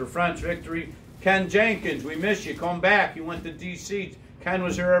 Pastor French Victory, Ken Jenkins, we miss you, come back. You went to D.C. Ken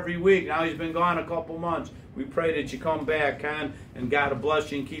was here every week. Now he's been gone a couple months. We pray that you come back, Ken, and God will bless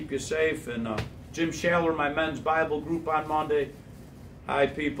you and keep you safe. And Jim Shaler, my men's Bible group on Monday. Hi,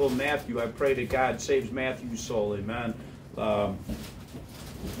 people. Matthew, I pray that God saves Matthew's soul. Amen.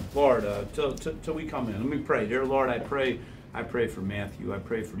 Lord, till we come in, let me pray. Dear Lord, I pray for Matthew. I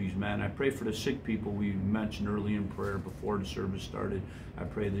pray for these men. I pray for the sick people we mentioned early in prayer before the service started. I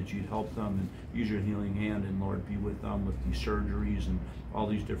pray that you'd help them and use your healing hand, and Lord, be with them with these surgeries and all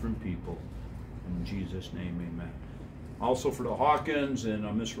these different people. In Jesus' name, amen. Also for the Hawkins and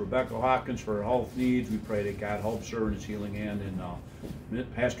Miss Rebecca Hawkins for her health needs, we pray that God helps her in his healing hand,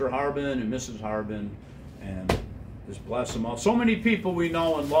 and Pastor Harbin and Mrs. Harbin, and just bless them all. So many people we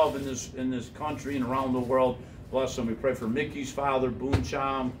know and love in this country and around the world. Bless them. We pray for Mickey's father, Boon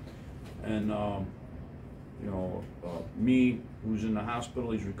Cham, and me, who's in the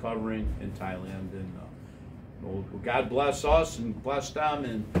hospital. He's recovering in Thailand. And God bless us and bless them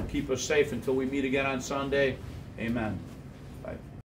and keep us safe until we meet again on Sunday. Amen.